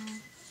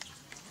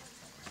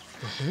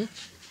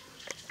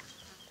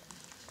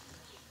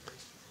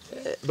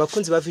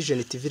 Bakunzi ba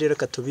Vision TV rero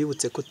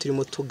katubibutse ko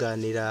turimo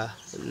tuganira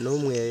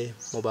n'umwe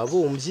mu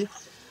babumbyi,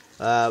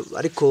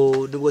 ariko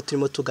nubwo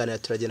turimo tuganira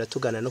turagenda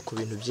tuganira no ku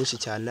bintu byinshi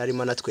cyane,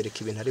 arimo natwereka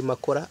ibintu arimo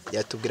akora.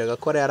 Yatubwiraga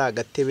ko ari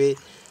agatebe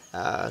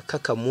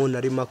k'akamuna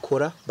arimo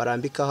akora,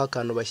 barambikaho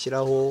akantu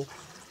bashyiraho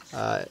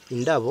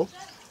indabo.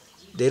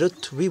 Rero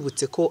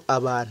tubibutse ko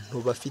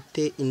abantu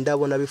bafite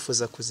indabo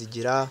n'abifuza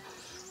kuzigira,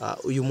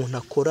 uyu muntu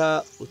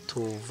akora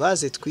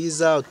utuvase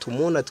twiza,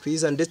 utumuna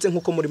twiza, ndetse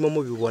nk'uko murimo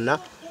mubibona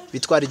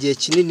bitwara igihe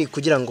kinini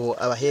kugira ngo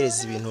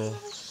abahereze ibintu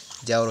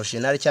bya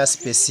original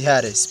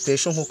cyangwa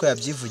special nk'uko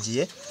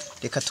yabyivugiye.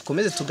 Reka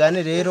tukomeze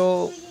tugane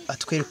rero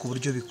atwereka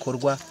uburyo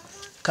bikorwa,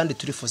 kandi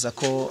turifuza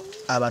ko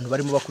abantu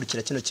barimo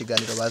bakurikira kino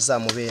kiganiro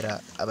bazamubera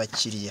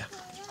abakiriya.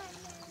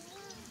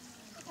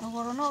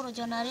 Uburo no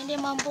urujyo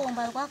narindimo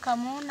mbumba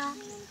rw'akamuna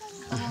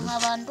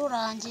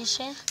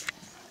nkabandurangije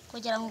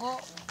kugira ngo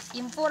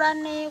imvura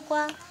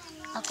nigwa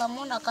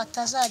akamuna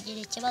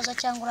katazagira ikibazo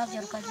cyangwa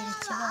uravyo rukagira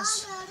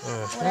ikibazo.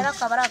 Urera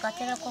akaba ari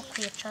agatebe ko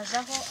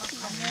kwicazaho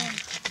akamuna,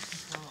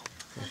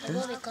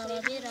 ubwo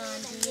bikaba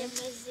birangiye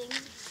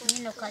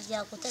nyine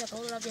ukajya gutereka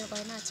uravyo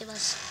rwawe nta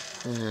kibazo.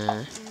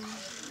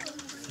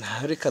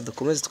 Reka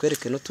dukomeze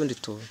twereke n'utundi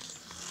tuntu.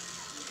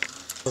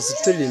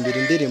 Turirimbira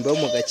indirimbo yo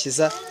mu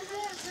gakiza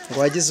ngo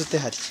wagize ute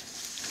harya?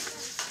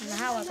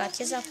 Nahawe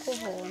agakiza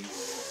k'ubuntu.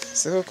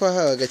 Siko ko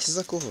hawe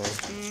agakiza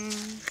k'ubuntu?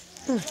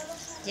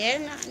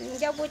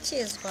 Njya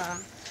gukizwa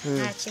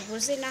nta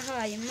kiguzi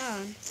nahaye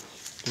Imana,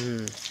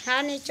 nta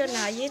n'icyo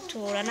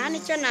nayitura, nta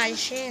n'icyo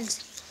nayishinze.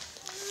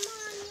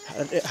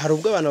 Hari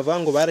ubwo abantu bavuga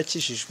ngo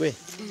barakishijwe,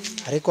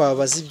 ariko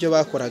babaza ibyo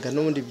bakoraga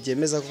n'ubundi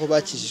byemeza ko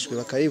bakishijwe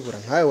bakayibura.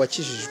 Nkawe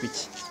wakishijwe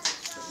iki?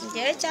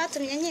 Njyewe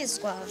cyatumye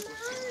nkizwa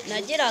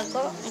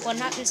nagiraga ngo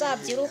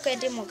nzabyiruke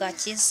ndi mu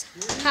gakiza,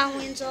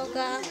 ntanywa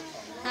inzoga,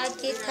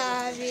 ntarya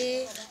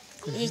itabi,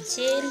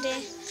 ikindi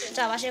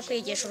nzabashe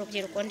kwigisha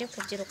urubyiruko ndi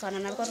kubyirukana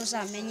narwo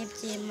ruzamenye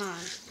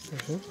iby'Imana,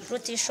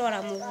 rutishora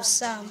mu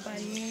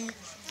busambanyi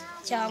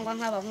cyangwa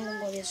nk'abahungu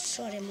ngo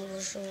bishore mu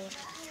bujura.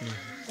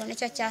 Ubwo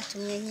nicyo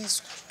cyatumye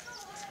nkizwa.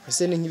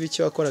 Ese ni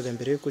nk'ibiki wakoraga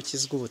mbere yuko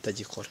ukizwa ubu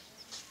utagikora?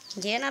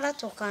 Njyewe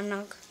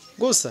naratukanaga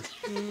gusa.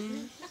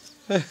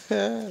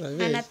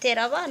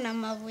 Anatera abana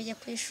amabuye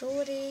ku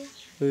ishuri,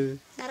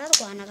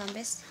 nararwanaga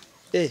mbese.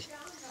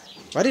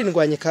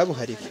 Warindwanye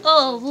kabuhariwe?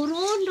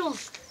 Burundu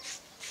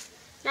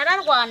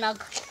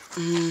nararwanaga.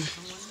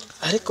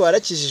 Ariko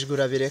warakijijwe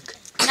urabireka?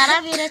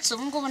 Narabiretse,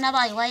 ubu ngubu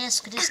nabaye wa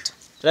Yesu Kristo.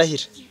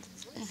 Rahira.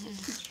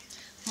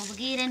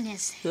 Mubwire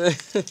ntese.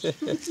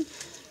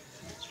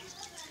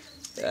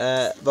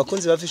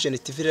 Bakunzi ba Vision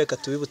TV reka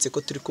tubibutse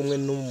ko turi kumwe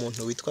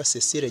n'umuntu witwa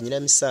CECILE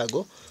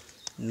Nyiramisago,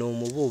 ni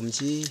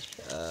umubumbyi.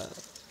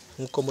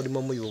 Nkuko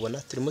murimo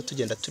muyibona turimo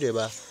tugenda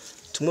tureba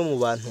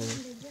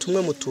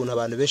tumwe mu tuntu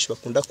abantu benshi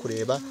bakunda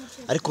kureba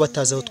ariko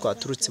batazi aho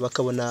twaturutse,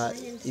 bakabona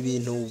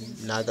ibintu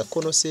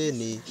nagakono se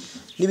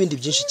n'ibindi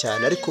byinshi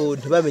cyane, ariko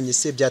ntibamenye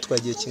se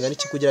byatwagiye kingana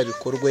iki kugira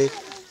bikorwe.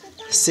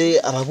 Se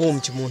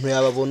ababumbyi umuntu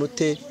yababona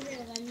ute?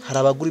 Hari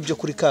abagura ibyo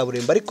kuri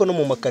kaburimbo, ariko no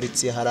mu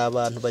makaritsiye hari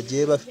abantu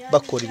bagiye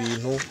bakora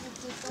ibintu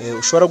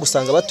ushobora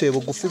gusanga batuye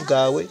bugufi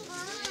bwawe,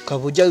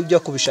 ukaba ujya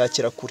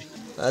kubishakira kure.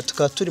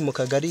 Tukaba turi mu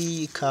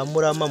kagari ka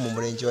Murama mu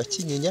murenge wa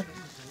Kinyinya,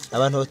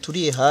 abantu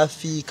baturiye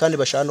hafi kandi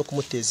bashaka no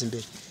kumuteza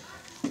imbere.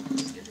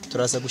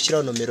 Turaza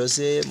gushyiraho nomero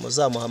ze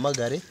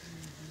muzamuhamagare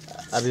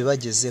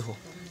abibagezeho.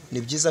 Ni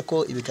byiza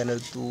ko ibiganiro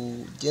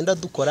tugenda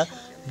dukora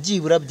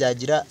byibura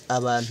byagira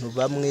abantu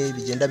bamwe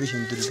bigenda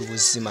bihindurira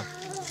ubuzima.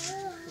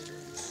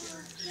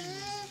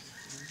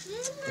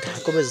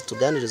 Komeza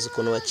tuganirize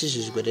ukuntu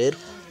wakijijwe rero.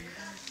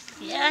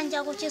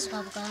 Yanjya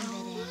gukizwa bwa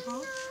mbere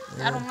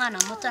ari umwana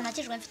muto,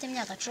 nakijwe mfite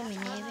imyaka 12.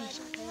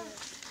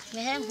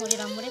 Mehe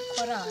nkurira muri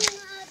korali,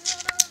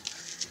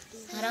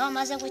 haraho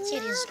maze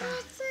gukirizwa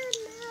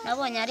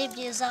nabonye ari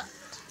byiza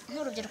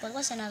n'urubyiruko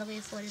rwose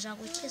narwifurije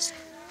gukizwa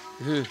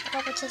kuko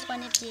gukizwa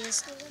ni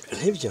byiza.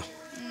 Nibyo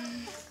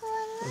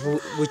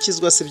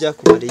gukizwa se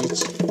byakumariye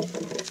iki?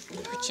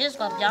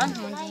 Gukizwa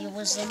byantungiye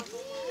ubuzima,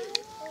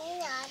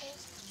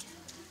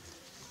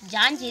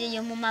 byangiriye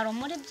umumaro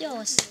muri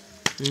byose.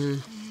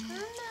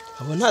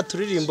 Abo nta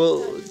turirimbo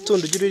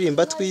tundi ujya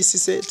uririmba tw'isi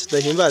se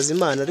tudahimbaza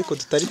Imana ariko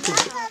tutari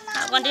tuzi?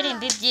 Ntabwo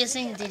ndirimba iby'isi,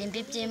 ndirimba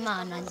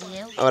iby'Imana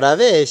ngewe.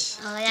 Urabeshya?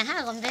 Oya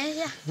ntabwo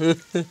mbeshya,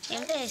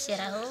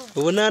 imbeshyera ahubwo.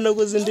 Ubu nta no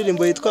guzi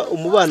indirimbo yitwa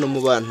umubano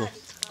mu bantu?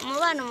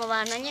 Umubano mu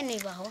bantu nyine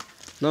ibaho.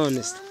 None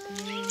se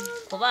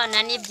kubana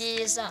ni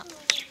byiza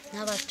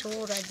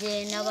n'abaturage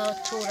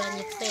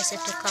n'abaturanyi twese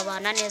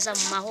tukabana neza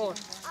mu mahoro.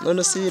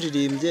 none se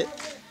yiririmbye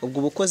ubwo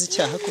ubukoze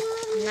icyaha koko?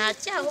 Nta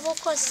cyaha uba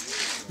ukoze.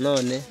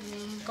 None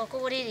kuko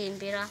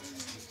uririmbira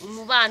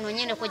umubano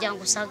nyine kugira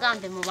ngo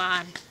usagambe mu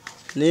bantu.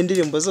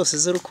 n'indirimbo zose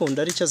z'urukundo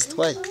aricyo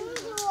zitwaye?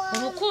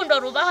 Urukundo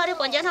rubaho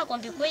ariko njye ntabwo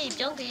mbikwiye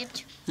ibyo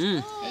ngibyo.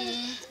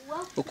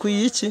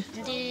 Ukwiye iki?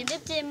 Ndirimba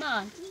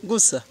iby'Imana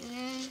Gusa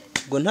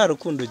ubwo nta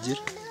rukundo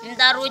ugira?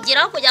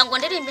 Ndarugira kugira ngo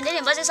ndirimbe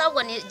indirimbo zisa,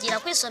 ahubwo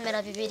nigira kwisomera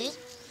Bibiliya.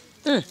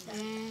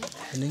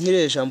 Ni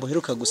nk'iriya jambo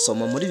uheruka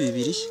gusoma muri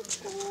Bibiliya?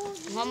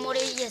 Nko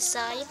muri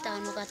Yesaya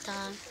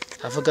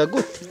 5:5 Havuga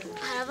gute?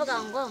 haravuga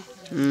ngo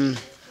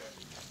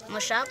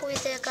mushaka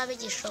Uwiteka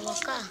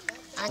bigishoboka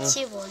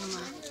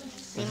akibonwa,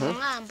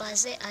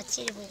 nimumwambaze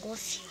akiri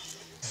bugufi.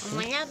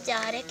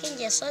 Umunyabyaha areke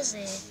ingeso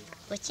ze,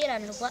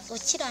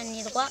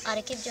 ukiranirwa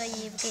areke ibyo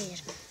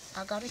yibwira,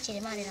 agarukire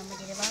Imana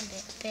iramugire bambe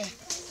pe.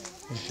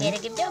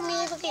 Erega ibyo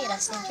mwibwira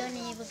si byo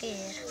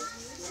nibwira,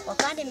 ngo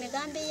kandi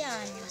imigambi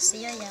yanyu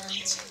siyo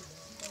yanjye.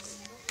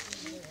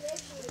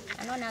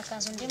 Nanone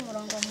hakaza undi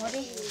murongo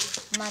muri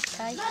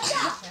Matayo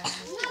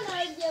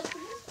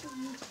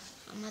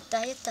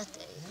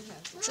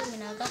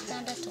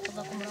 16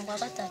 kuva ku murongo wa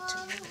 3.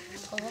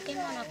 Uvuga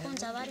Imana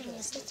akunze abari mu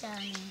isi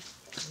cyane,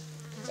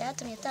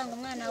 byatumye itanga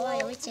umwana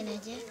wayo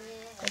w'ikinege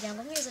kugira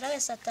ngo umwizera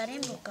wese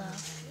atarimbuka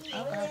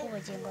ahubwo ahabwe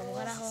ubugingo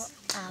buhoraho.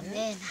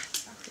 Amen.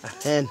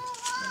 Amen.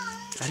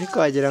 Ariko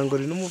wagira ngo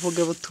uri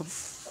n'umuvugabutumwa?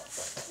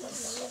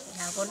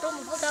 Ntabwo ndi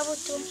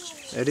umuvugabutumwa.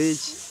 Ari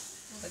iki?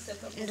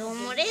 Ndi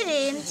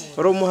umuririmbyi.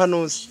 Uri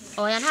umuhanuzi?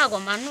 Oya ntabwo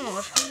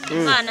mpanura,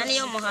 Imana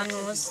niyo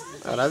muhanuzi.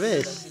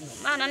 Arabeshya?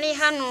 Imana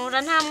nihanura,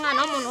 nta mwana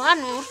w'umuntu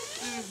uhanura.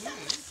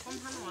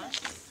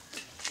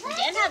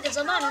 Njye ntabwo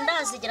izo mpano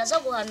ndazigira zo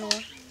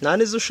guhanura. Nta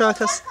nizo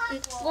ushaka se?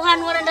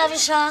 Guhanura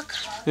ndabishaka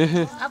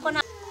ariko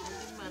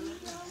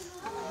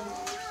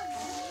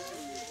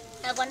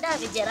ntabwo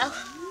ndabigeraho.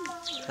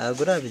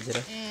 Ntabwo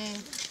urabigeraho?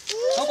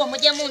 Ahubwo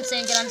mujye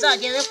munsengera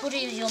nzageze kuri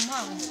iyo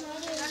mpano.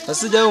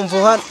 Ese ujya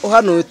wumva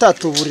uhanuye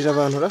utatuburira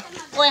abantu ra?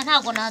 Oya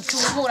ntabwo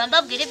natubura,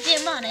 mbabwira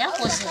iby'Imana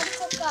yakoze.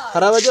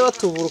 Hari abajya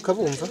batubura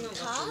ukabumva?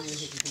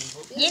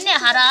 Nyine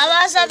hari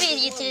abaza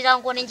biyitirira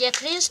ngo ni nge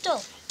Kristo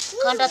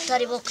kandi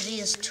atari bo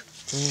Kristo.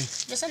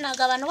 Mbese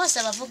ntabwo abantu bose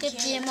bavuga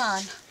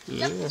iby'Imana.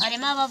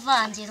 Harimo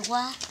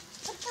abavangirwa,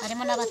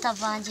 harimo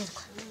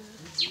n'abatavangirwa.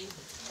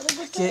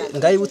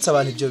 Ngayibutsa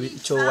abantu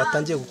icyo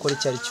watangiye gukora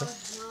icyo ari cyo?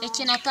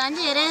 Iki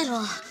natangiye rero,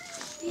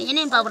 iyi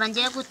ni imbabura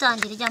ngiye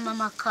gutangira ijyamo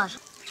amakara.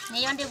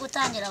 Niyo ndi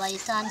gutangira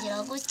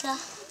bayitangira gutya.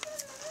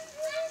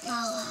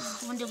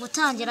 Ubundi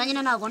gutangira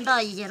nyine ntabwo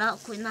ndayigera,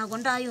 ntabwo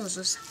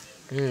ndayuzuza.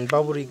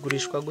 Imbabura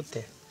igurishwa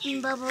gute?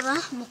 Imbabura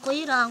mu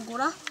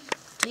kuyirangura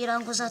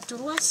tuyiranguza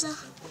turuwasa,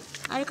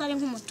 ariko ari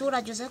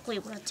nk'umuturage uze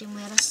kuyigura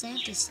timuhera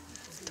sentisi.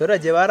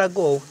 Abaturage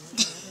baragowe?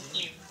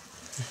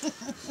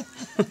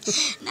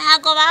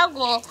 Ntabwo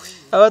bagowe.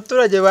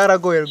 Abaturage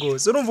baragoye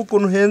rwose. Urumva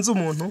ukuntu uhenze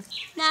umuntu?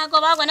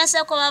 Ntabwo bagowe nase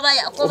ko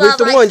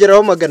uhita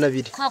umwongeraho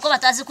 200. Kuko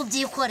batazi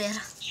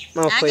kubyikorera.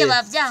 Nanjye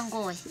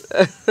babyangoye.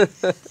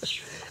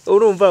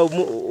 Urumva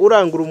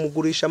urangura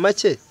umugurisha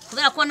make?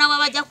 Kubera ko nabo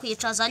bajya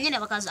kwicaza nyine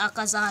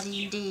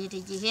akazarindira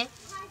igihe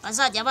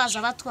bazajya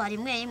baza batwara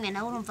imwe imwe,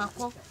 nawe urumva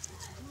ko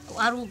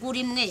ari ugura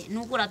imwe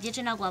n'ugura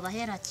byinshi ntabwo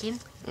abahera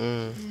kimwe.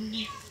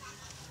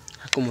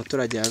 Ariko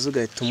umuturage yaza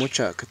ugahita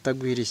umuca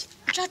katagwiriye.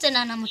 Nshatse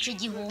nanamuca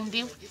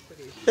 1000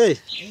 we.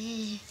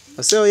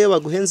 Ase wowe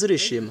baguhenze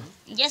urishima?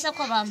 Ngeze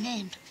ko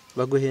bampenda.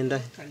 Baguhenda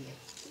he?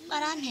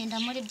 Barampenda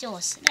muri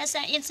byose. Nese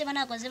insiba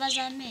ntago ziba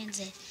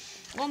zamenze.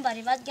 Bumba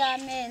riba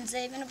ryamenze,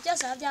 ibintu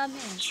byose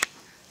byamenze.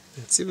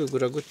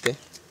 Insibigura gute?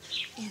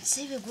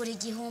 Insibigura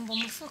 1000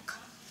 umufuka.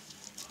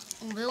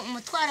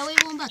 Umutwaro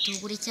w'ibumba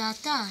tugura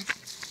 5.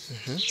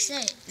 Se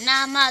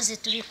n'amazi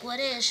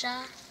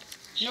tubikoresha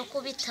no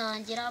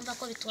kubitangira mba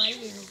ko bitwara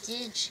ibintu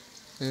byinshi.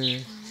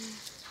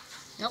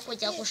 No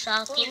kujya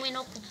gushaka inkwi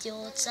no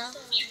kubyotsa.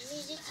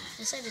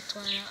 Ese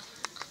bitwara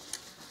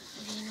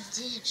ibintu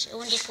byinshi.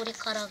 Ubundi kuri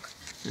karaga.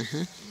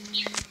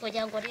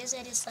 Kugira ngo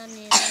rize risa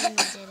neza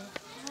n'imigere.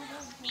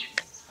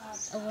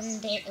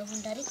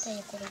 Ubundi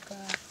ariteye ku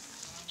rugara.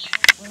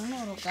 Uru ni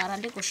urugara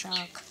ndi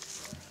gushaka.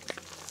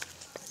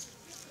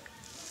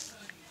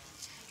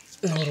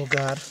 Ni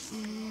urugara.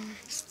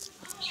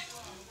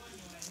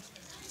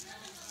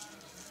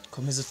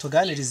 Komeza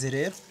tuganirize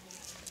rero.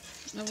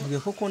 Tubwiye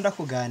ko ukunda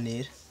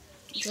kuganira.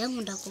 Njye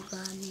nkunda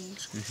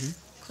kuganira.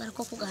 Kubera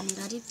ko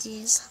kuganira ari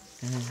byiza.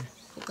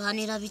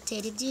 kuganira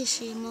bitera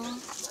ibyishimo,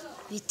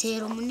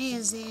 bitera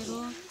umunezero,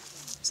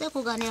 se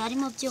kuganira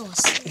harimo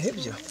byose.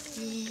 Nibyo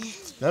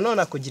nanone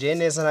nakugiriye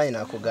neza nanjye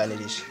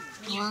nakuganirije.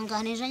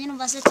 Wanganije nyine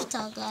umva se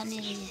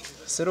tutaganiriye.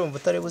 Se urumva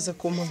utari buze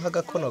kumpa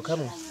nk'agakono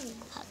kamwe?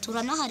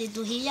 Turanahari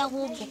duhiye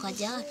ahubwo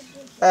ukajyana.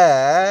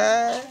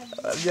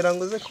 Wagira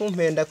ngo uze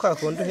kumpenda kwa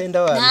kundi uhenda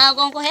abantu.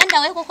 Ntabwo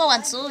nguhenda we kuko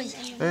wansuye.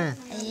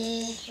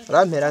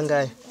 Urampera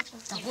ngahe?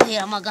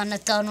 Ndaguhera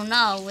 500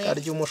 nawe.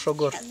 Arya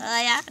umushogoro.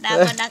 Aya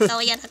ntabwo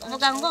ndakabuye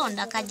ndavuga ngo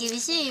ndakagira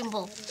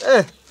ibishyimbo.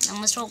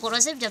 Umushogoro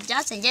si ibyo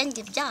byatsi ngenge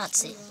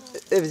ibyatsi.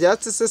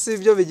 Ibyatsi se si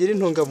ibyo bigira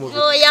intungamubiri?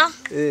 Oya.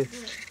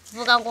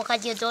 Vuga ngo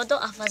kagiye dodo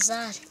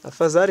afazari.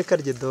 Afazari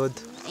karye dodo.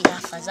 Ya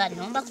afazari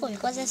numva ko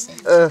bikoze se.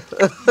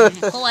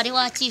 Ko wari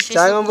wakishe.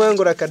 Cyangwa mvuye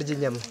ngo urakarya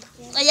inyama.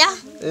 Oya.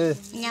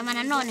 Inyama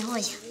nanone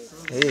hoya.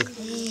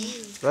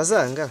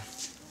 Bazanga?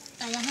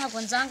 Aya ntabwo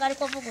nzanga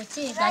ariko vuga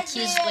uti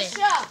gakizwe.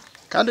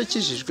 Kandi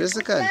ukijijwe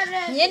se kandi?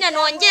 Nyine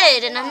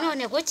nongere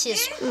nanone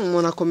gukizwa.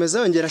 Umuntu akomeza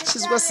yongera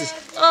akizwa se?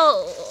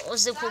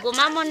 Uzi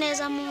kugumamo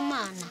neza mu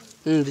Mana.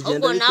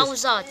 Ubwo nawe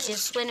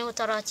uzakizwe niwe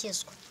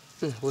utarakizwa.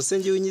 Bose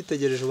ngiye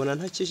unyitegereje ubona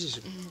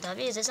ntakijijwe.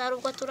 Ndabizi se ari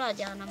ubwo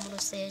turajyana mu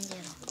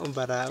rusengero.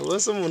 Umbara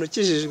bose umuntu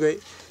ukijijwe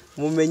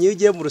mumenye iyo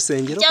ugiye mu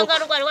rusengero. Cyangwa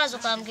rwari waza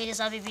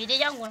ukambwiriza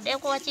Bibiliya ngo ndebe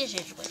ko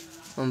wakijijwe.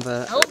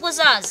 Umbara ahubwo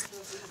uzaza.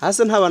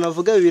 Hase nta bantu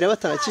bavuga Bibiliya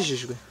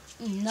batarakijijwe.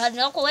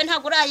 Nako we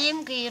ntabwo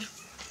urayimbwira.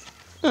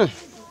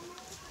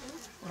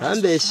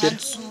 Urambeshyera.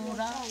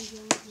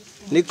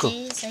 Niko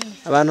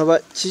abantu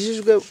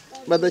bakijijwe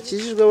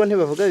badakijijwe bo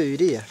ntibavuga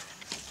Bibiliya.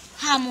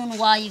 Nta muntu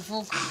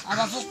wayivuga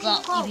abavuga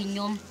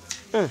ibinyoma.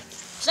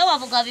 Se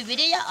wavuga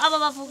Bibiliya aba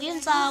bavuga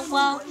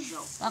inzagwa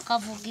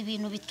bakavuga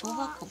ibintu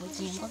bitubaka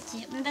ubugingo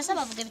bye. Mbese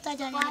bavuga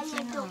bitajyanye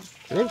n'Imana.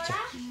 Nibyo.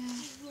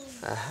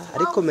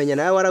 Ariko menya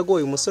nawe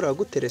waragoye umusore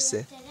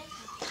waguterese.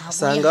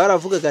 Asanga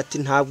waravugaga ati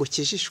ntabwo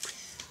ukijijwe.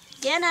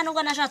 Yena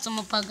nubwo nashatse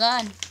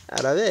umupagani.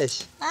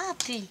 Arabeshya.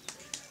 Api.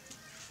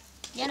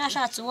 Yena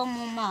nashatse uwo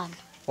mu Mana.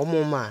 Wo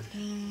mu Mana.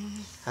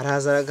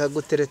 Araza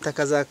akagutereta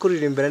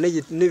akazakurira imbere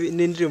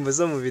n'indirimbo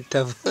zo mu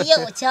bitabo.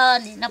 Iyo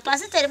cyane na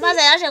pasiteri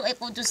maze yaje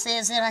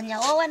kudusezeranya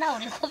wowe nawe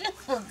uri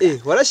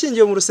kubivuga.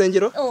 Warashingiye mu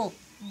rusengero?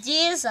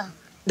 Byiza.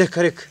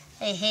 Reka.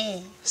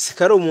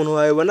 Sikari umuntu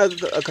wabona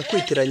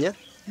akakwitiranya?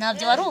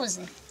 Ntabyo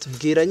waruzi.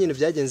 Tubwira nyine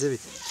byagenze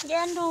bite?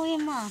 Ngenda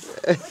uw'Imana.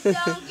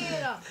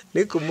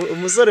 Niko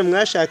umusore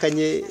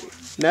mwashakanye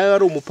nawe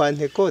ari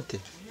umupantekote?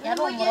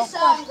 Yari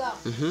umurokore.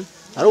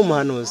 Ari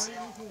umuhanuzi?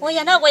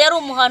 Oya ntabwo yari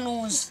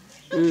umuhanuzi.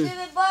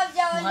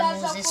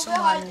 Umuhanuzi si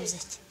umuhanuzi.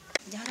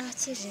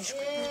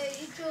 Byarakijijwe.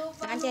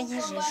 Nanjye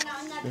nkijijwe.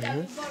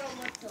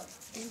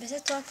 Mbese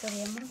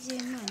twakoreye muri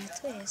by'Imana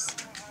twese.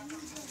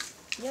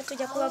 Iyo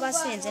tujya kuba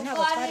basenze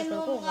ntabwo twari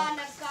kurwubaha.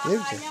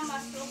 Nibyo.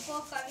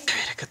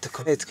 Reka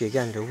dukomeye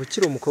twiganire. Ubu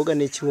ukiri umukobwa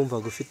n'iki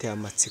wumvaga ufite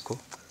amatsiko?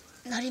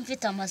 Nari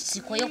mfite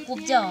amatsiko yo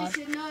kubyara.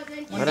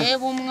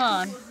 Ndeba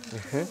umwana.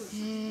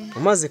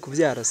 Umaze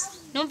kubyara se?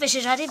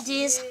 Numvishije ari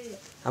byiza.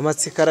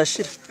 Amatsiko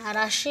arashira?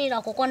 Arashira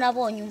kuko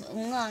nabonye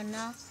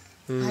umwana.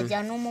 Nkajya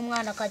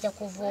n'umwana akajya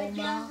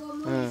kuvoma.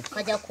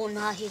 Akajya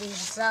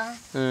kuntahiriza.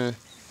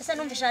 Ese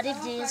numvise ari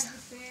byiza.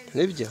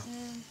 Nibyo.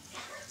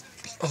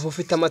 Ubu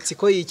ufite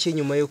amatsiko y'iki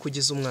nyuma yo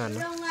kugiza umwana?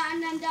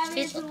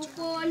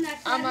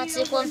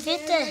 Amatsiko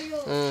mfite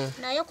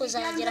nayo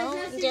kuzageraho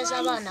ngeze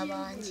abana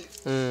banjye.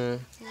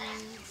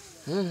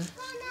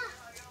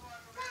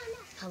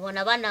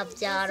 Abona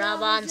banabyara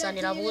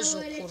banzanira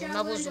abuzukuru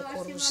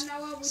n'abuzukuruza.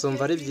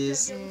 Sumva ari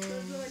byiza.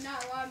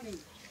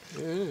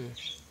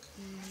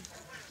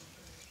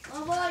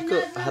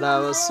 Hari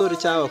abasore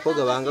cyangwa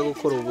abakobwa banga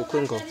gukora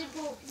ubukwe ngo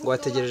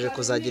wategereje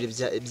kuzagira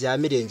ibya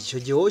mirenge. Icyo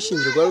gihe wowe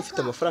ushyingirwa wari ufite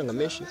amafaranga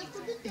menshi?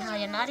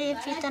 Ntayo nari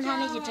mfite, nta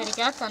n'igiceri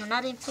cya 5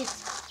 nari mfite.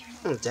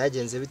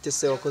 Byagenze bite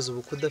se wakoze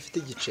ubukwe udafite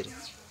igiceri?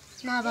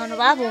 Ni abantu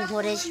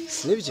babunkoreye.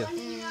 Nibyo?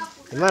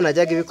 Imana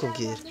yajyaga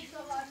ibikubwira?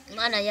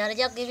 Imana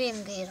yarajyaga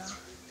ibimbwira.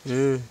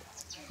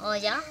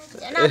 Oya,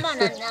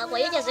 n'Imana ntabwo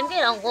yigeze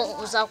imbwira ngo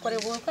uzakore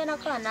ubukwe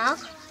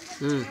n'akanaka.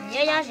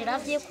 Niyo yaje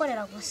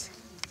irabyikorera gusa.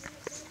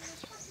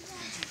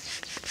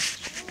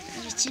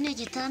 Iki ni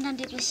igitanda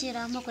ndi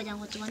gushyiramo kugira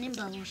ngo tubone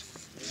imbabura.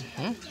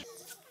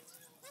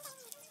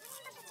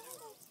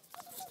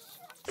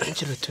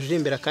 Ngira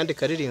turirimbira kandi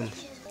karirimbo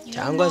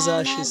cyangwa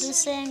zashize.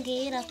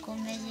 Dusengera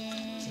komeye.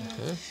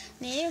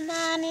 Ni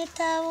Imana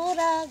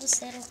itabura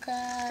guseruka.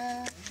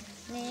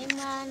 Ni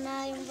Imana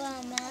yumva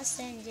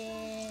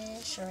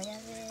amasengesho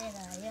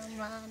y'abera. Iyo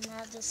Mana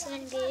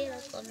dusengera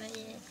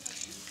komeye.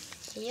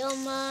 Iyo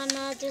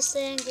Mana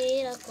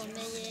dusengera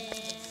komeye.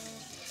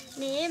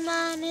 Ni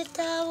Imana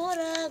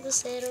itabura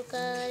guseruka.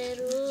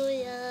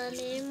 Haleluya.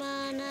 Ni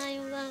Imana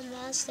yumva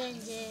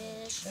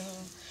amasengesho.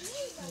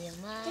 Iyo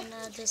Mana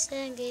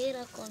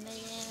dusengera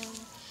komeye.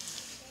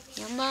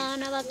 Iyo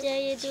Mana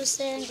ababyeyi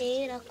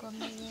dusengera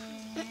komeye.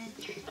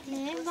 Ni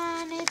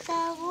Imana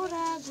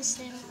itabura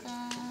guseruka.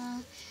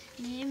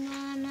 Ni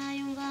Imana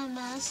yumva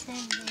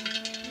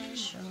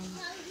amasengesho.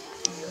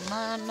 Iyo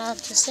Mana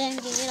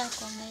dusengera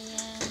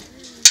komeye.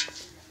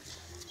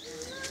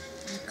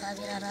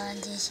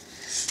 Birarangiye.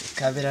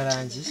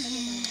 kabirarangiye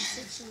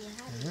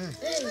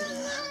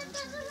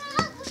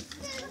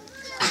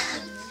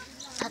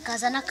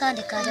hakaza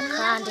n'akandi kaje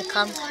kandi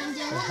kamwe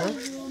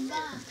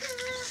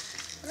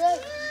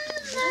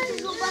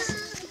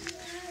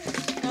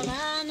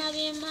abana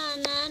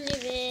b'Imana ni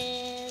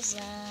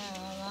beza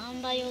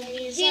bambaye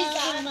ubwiza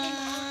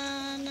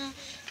bw'Imana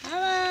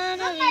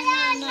abana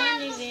b'Imana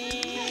ni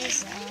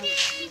beza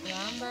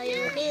bambaye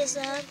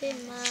ubwiza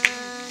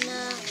bw'Imana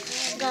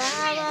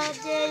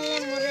ngababyeyi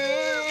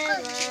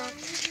mureba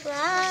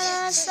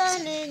basa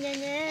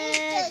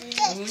n'inyenyeri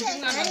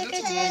ariko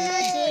ikintu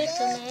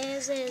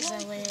kitunezeza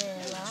we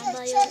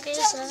bambaye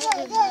ubwiza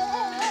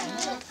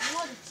bw'Imana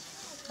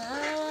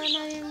abana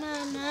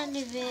b'Imana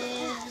ni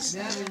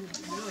beza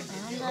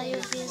bambaye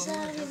ubwiza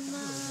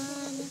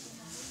bw'Imana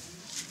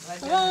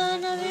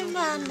abana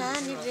b'Imana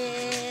ni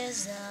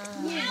beza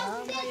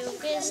bambaye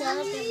ubwiza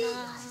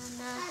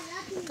bw'Imana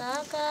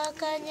kaka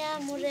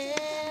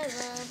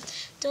kanyamureba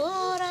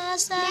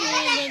turasa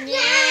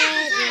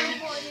n'inyenyeri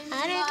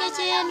ariko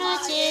ikintu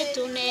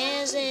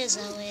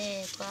kitunezeza we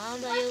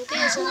twambaye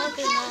ubwiza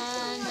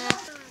bw'Imana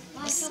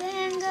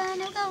gusenga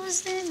nibwo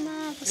buzima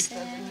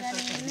gusenga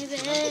ni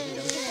imibereho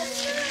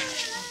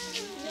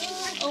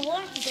ubu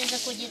ngeze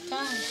ku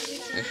gitanda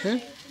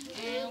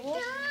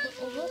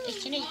ubu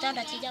iki ni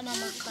igitanda kijyamo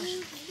amakara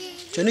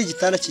cyo ni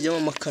igitanda kijyamo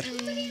amakara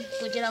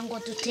kugira ngo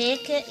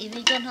duteke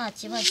ibiryo nta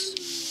kibazo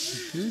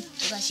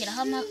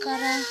tugashyiraho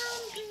amakara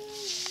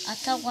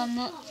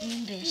atagwamo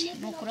imbere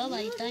ni ukuri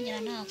bayitangira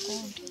nta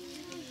kundi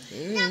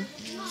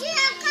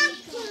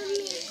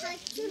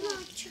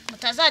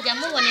mutazajya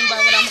mubona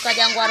imbabura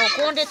mukagira ngo hari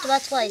ukundi tuba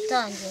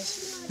twayitangiye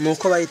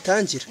nuko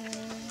bayitangira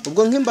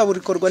ubwo nk'imbabura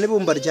ikorwa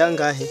n'ibumba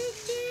ryangahe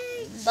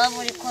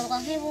imbabura ikorwa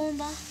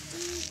nk'ibumba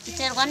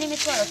biterwa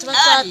n'imitwaro tuba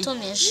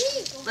twatumije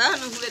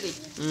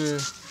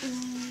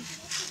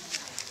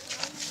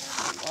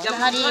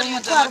hari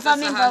umutwaro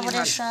uvamo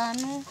imbabura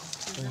 5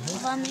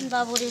 uvamo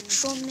imbabura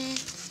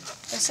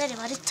 10 ese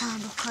riba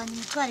ritandukanye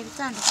imitwaro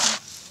ibitandukanye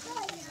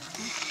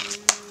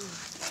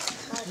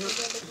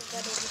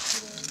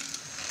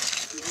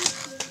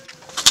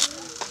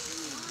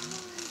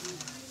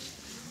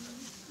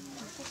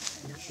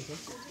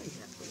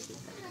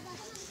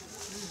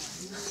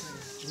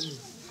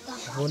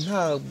ubu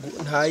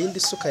nta yindi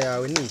suka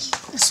yawe niyi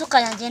isuka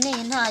yanjye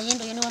niyi nta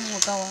yindi uyu niwe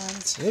mwuga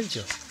wanjye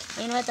nibyo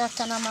uyu niwe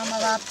data na mama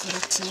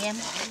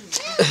babyirukiyemo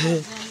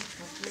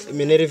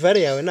minerivare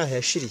yawe ntaho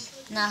yashiriye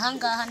ni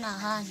ahangaha ni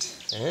ahandi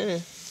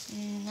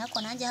ariko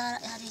nanjye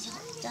hari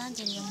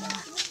byangiriye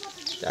umumaro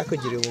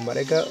byakugiriye umumaro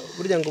rega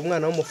burya ngo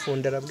umwana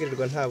w'umufundi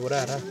arabwirirwa nta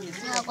burara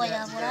ntabwo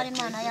yaburara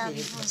Imana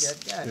yabivuze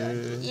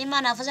iyo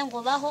Imana yavuze ngo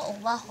ubaho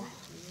ubaho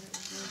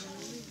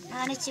nta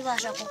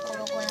n'ikibasha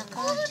kukurogoya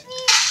kandi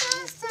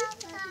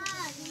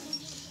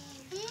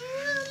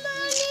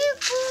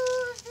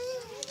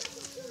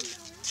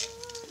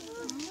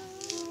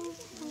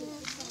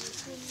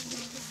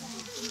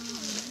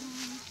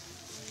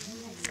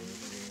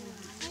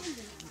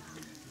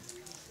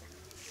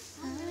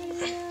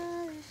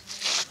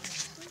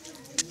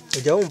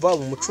ujya wumva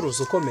waba umucuruzi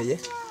ukomeye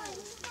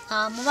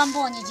muba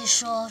mbonye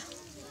igishoro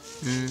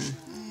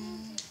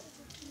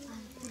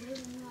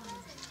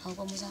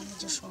ahubwo muzana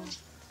igishoro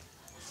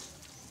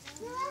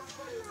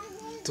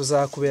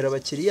tuzakubera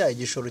abakiriya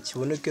igishoro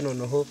kiboneke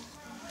noneho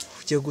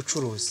ujye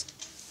gucuruza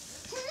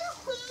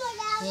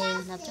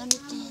nabyo ni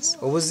byiza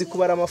ubu uzi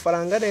kubara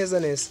amafaranga neza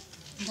neza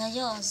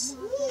ndayoza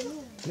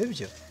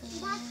nibyo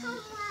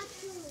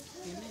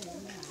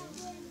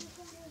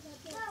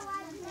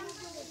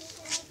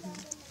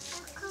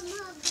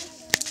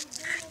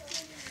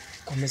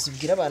komeza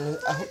ubwira abantu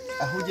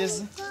aho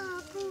ugeze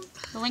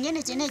ubu nyine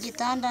iki ni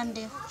igitanda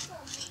ndiho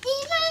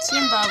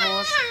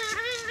cy'imbabura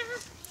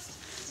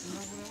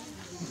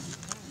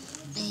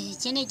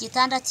iki ni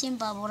igitanda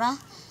cy'imbabura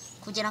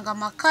kugira ngo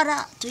amakara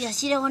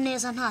tuyashyireho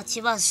neza nta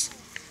kibazo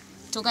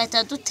tugahita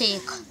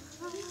duteka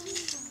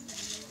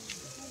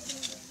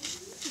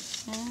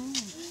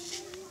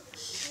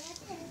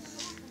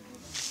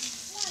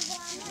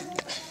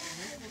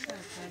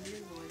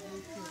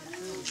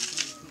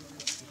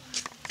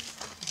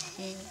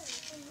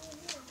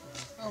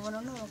ubu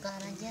ni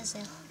urugara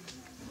ngezeho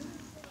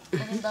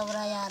ubu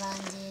imbabura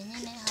yarangiye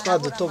nyine twa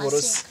dutoboro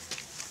se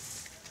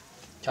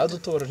cyangwa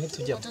udutoboro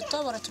ntitujyamo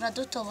udutoboro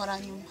turadutobora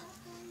nyuma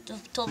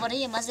dutobora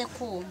iyo imaze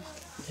kuma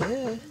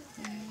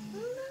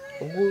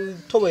ubwo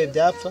utoboye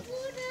byapfa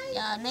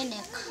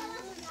yameneka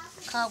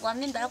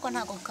kagwamo imbere ariko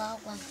ntabwo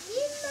kagwamo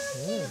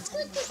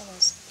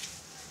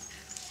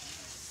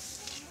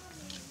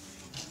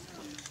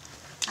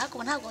ariko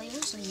ubu ntabwo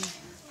yuzuye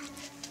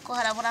ko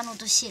harabura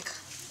n'udushyiga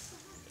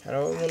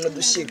harabamo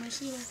n'udushyiga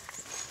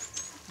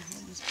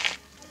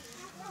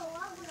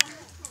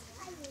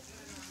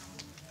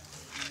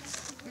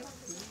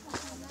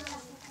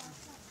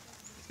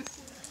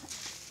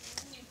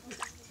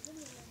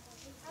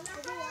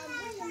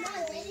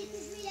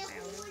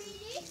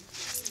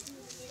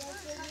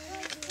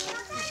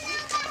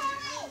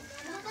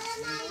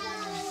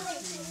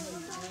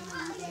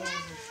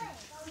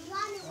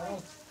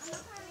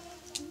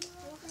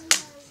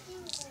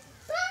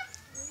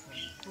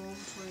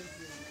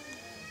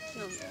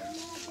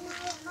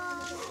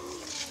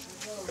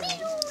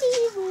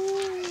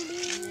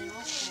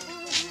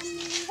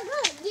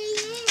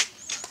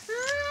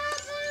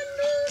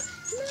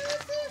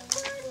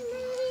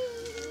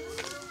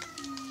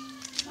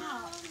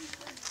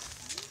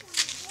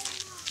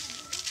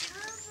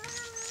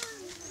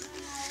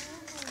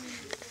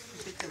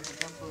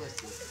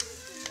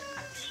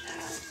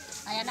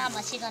nta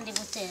mashyiga ndi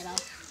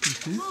guteraho